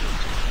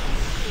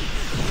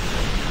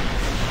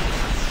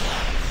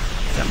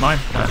 Is that mine?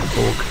 No,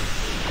 Borg.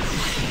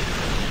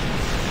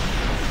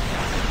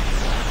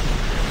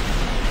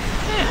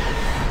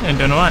 Yeah,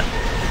 doing alright.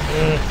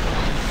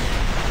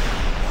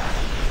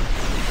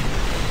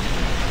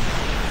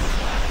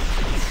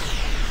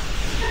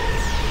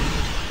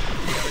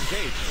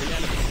 engaged the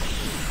enemy.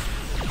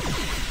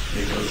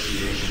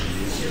 Negotiation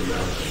is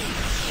irrelevant.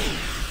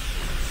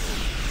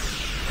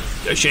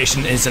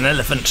 Negotiation is an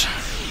elephant.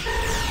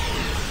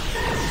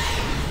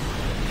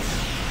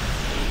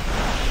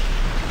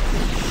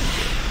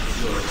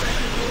 Your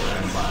technical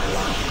and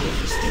biological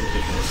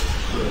distinctiveness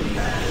will be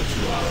added to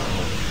our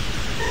own.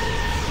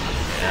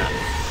 Yeah.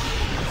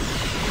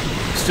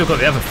 Still got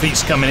the other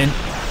fleets coming in.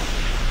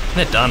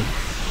 They're done.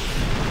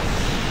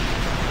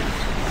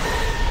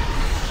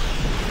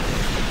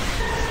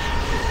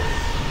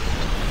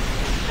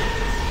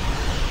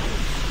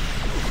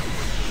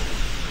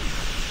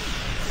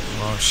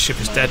 Oh, ship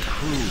is dead.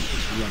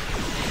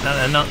 No,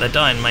 they're not. They're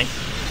dying, mate.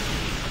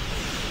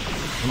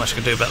 Not much I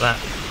can do about that.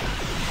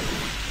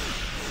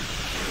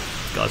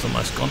 This guy's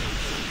almost gone.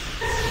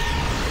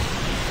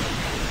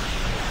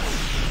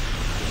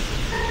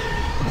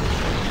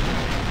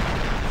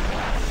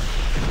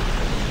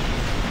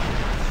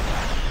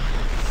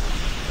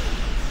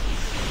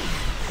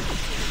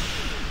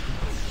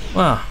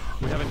 Wow.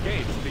 We have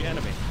engaged the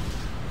enemy.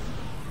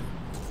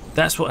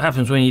 That's what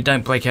happens when you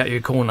don't break out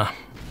your corner.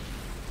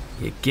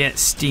 You get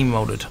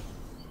steamrolled.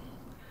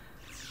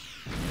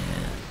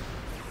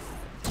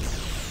 Yeah.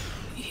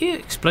 You hear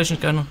explosions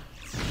going on?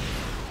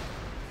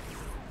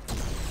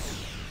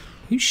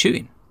 Who's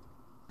shooting?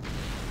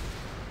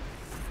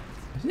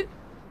 Is it?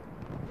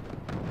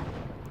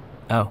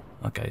 Oh,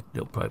 okay,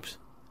 little probes.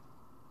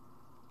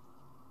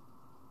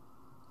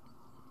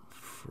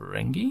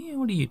 Ferengi,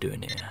 what are you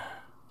doing here?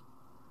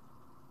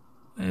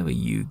 Where were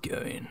you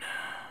going?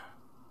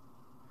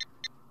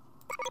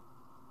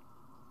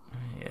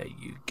 Where are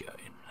you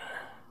going?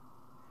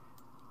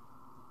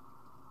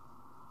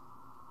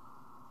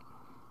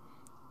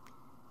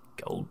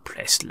 Gold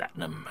pressed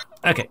latinum.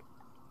 Okay,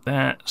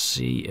 let's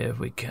see if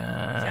we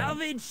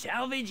can.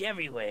 Salvage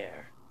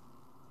everywhere.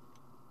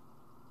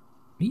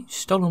 You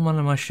stolen one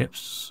of my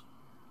ships.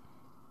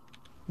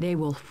 They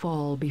will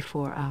fall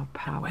before our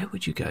power. Where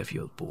would you go if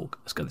you were Borg?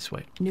 Let's go this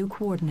way. New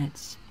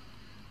coordinates.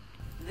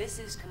 This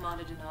is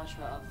Commander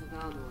Dinashra of the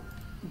Valor.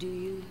 Do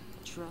you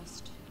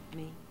trust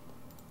me?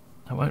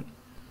 I won't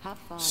How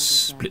far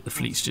split the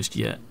fleets just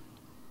yet.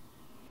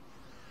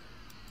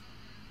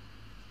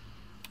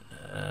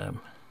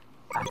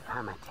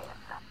 Affirmative.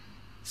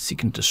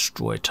 Seek and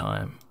destroy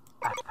time.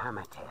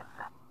 Affirmative.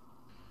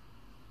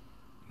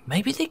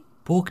 Maybe the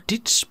Borg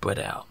did spread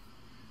out.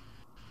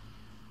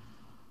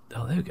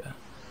 Oh, there we go.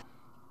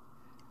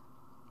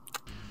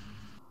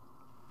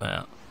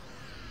 Well,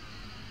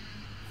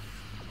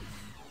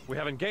 We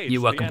have engaged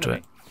you're welcome the to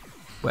enemy.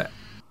 it. Where?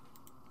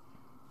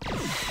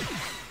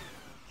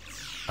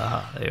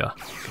 Ah, there you are.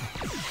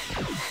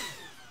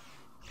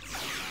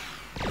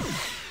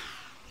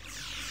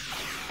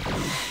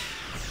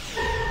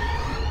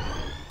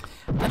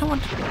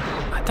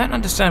 I don't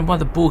understand why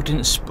the Borg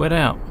didn't spread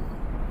out.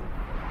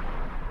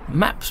 The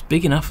map's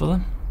big enough for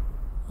them.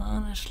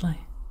 Honestly.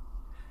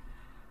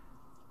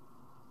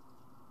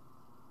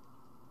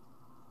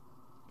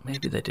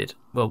 Maybe they did.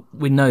 Well,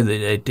 we know that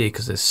they did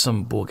because there's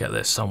some Borg out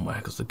there somewhere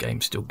because the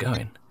game's still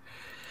going.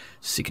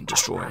 Seek and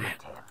destroy.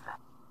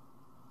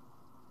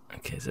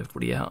 Okay, is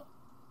everybody out?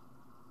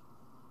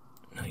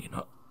 No, you're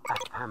not.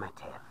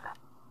 Affirmative.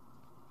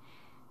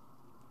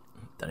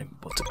 Don't even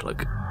bother to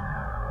cloak.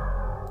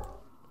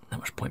 Not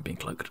much point being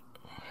cloaked.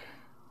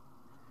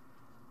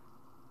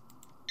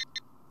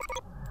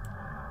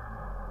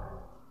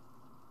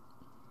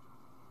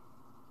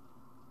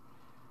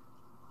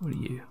 What are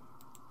you?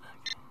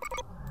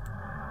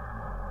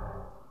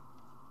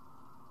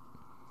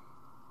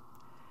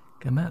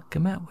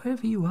 Come out,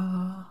 wherever you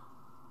are.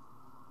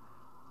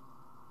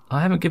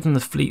 I haven't given the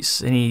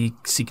fleets any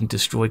seek and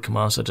destroy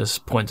commands, I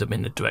just point them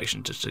in the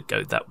direction just to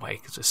go that way,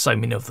 because there's so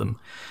many of them.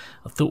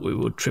 I thought we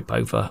would trip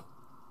over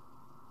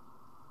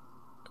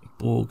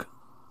Borg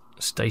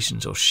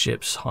stations or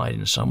ships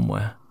hiding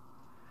somewhere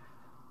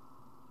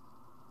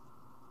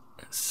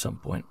at some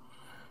point.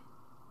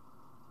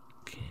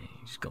 Okay,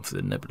 he's gone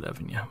through the nebula,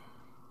 haven't you?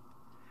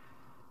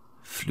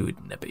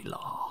 Fluid nebula.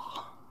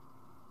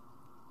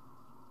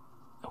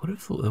 I would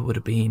have thought there would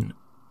have been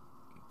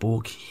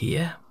Borg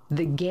here.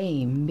 The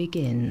game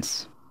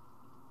begins.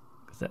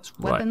 That's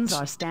right. Weapons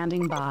are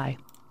standing by.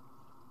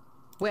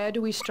 Where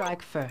do we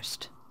strike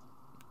first?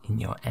 In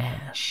your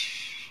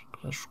ass.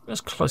 That's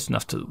close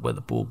enough to where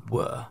the Borg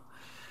were.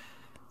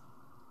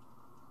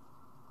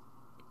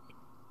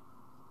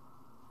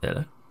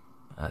 Hello?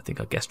 I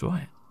think I guessed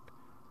right.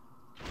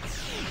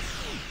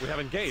 We have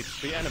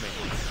engaged the enemy.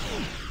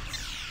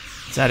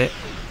 Is that it?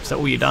 Is that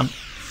all you done?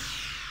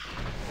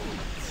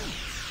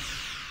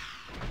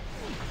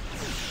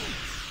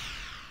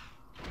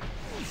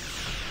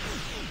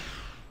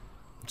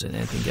 Is there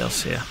anything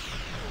else here?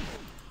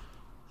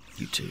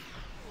 You two.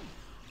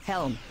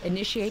 Helm,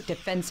 initiate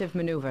defensive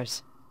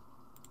maneuvers.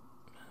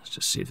 Let's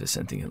just see if there's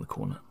anything in the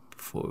corner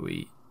before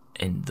we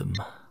end them.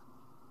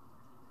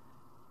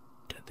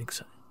 Don't think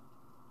so.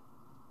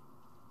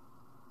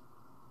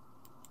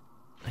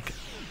 Okay.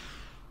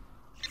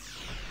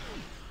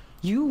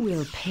 You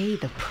will pay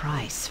the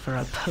price for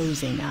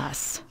opposing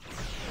us.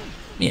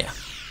 Yeah.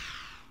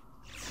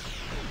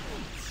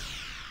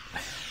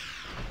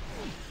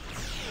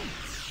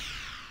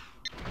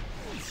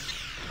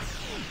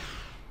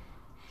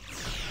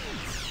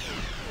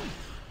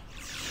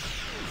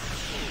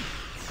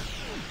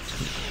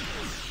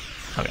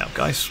 Hurry up,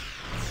 guys.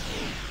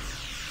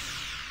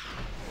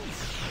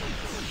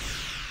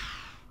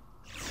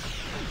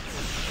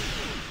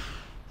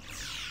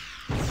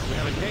 We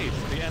have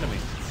engaged the enemy.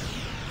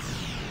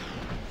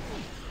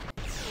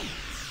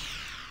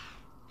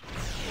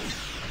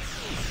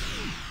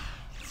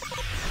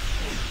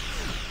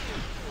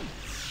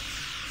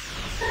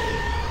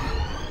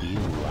 You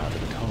are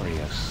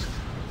victorious.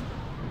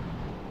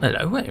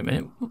 Hello, wait a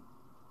minute.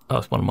 Oh,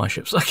 it's one of my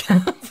ships. Okay.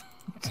 Thought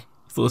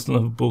it was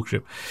another Borg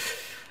ship.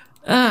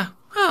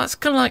 It's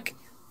kind of like...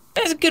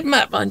 It's a good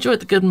map. I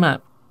enjoyed the good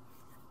map.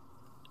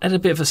 I had a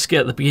bit of a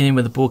scare at the beginning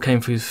when the Borg came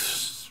through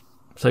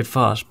so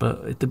fast,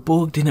 but the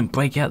Borg didn't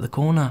break out the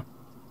corner.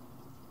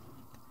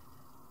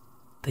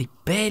 They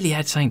barely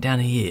had something down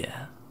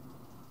here.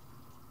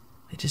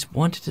 They just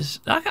wanted to...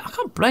 I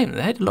can't blame them.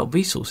 They had a lot of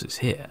resources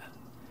here.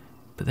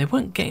 But they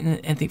weren't getting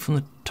anything from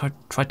the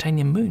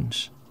Tritanium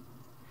moons.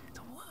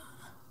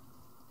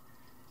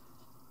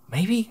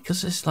 Maybe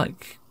because it's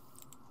like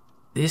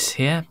this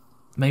here.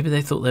 Maybe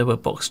they thought they were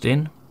boxed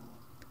in.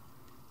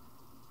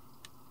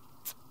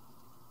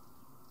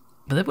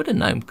 But they would have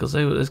known because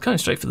they were going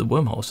straight for the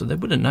wormhole, so they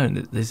would have known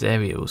that this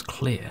area was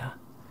clear.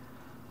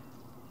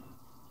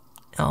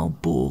 Oh,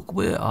 Borg,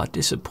 we are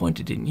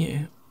disappointed in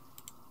you.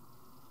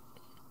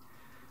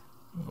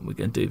 What are we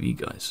going to do with you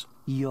guys?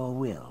 Your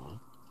will.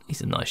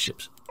 These are nice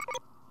ships.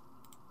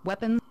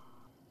 Weapons?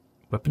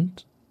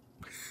 Weapons?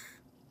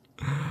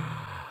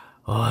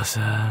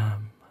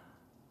 Awesome.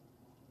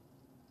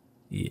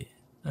 Yeah,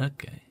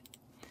 okay.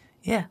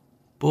 Yeah,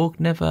 Borg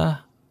never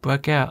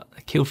broke out.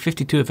 They killed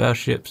 52 of our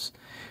ships.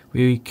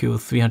 We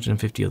killed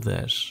 350 of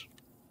theirs.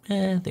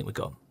 I think we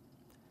got them.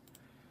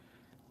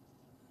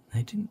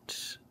 They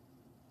didn't...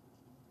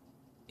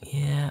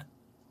 Yeah.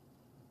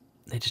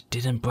 They just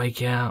didn't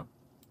break out.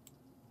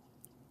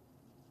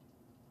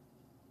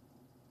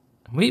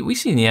 We've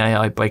seen the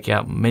AI break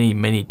out many,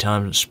 many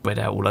times and spread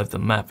out all over the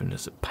map, and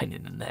it's a pain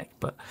in the neck,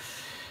 but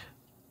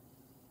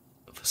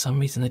for some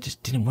reason they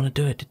just didn't want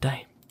to do it, did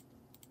they?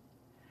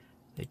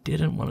 They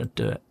didn't want to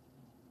do it.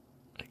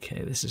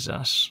 Okay, this is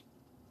us.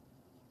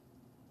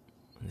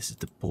 And this is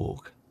the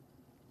Borg.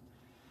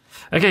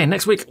 Okay,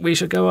 next week we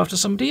should go after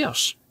somebody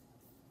else.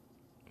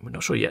 We're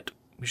not sure yet.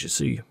 We should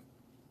see.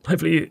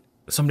 Hopefully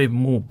somebody with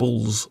more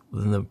balls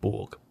than the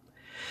Borg.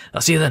 I'll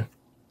see you then.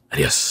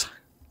 Adios.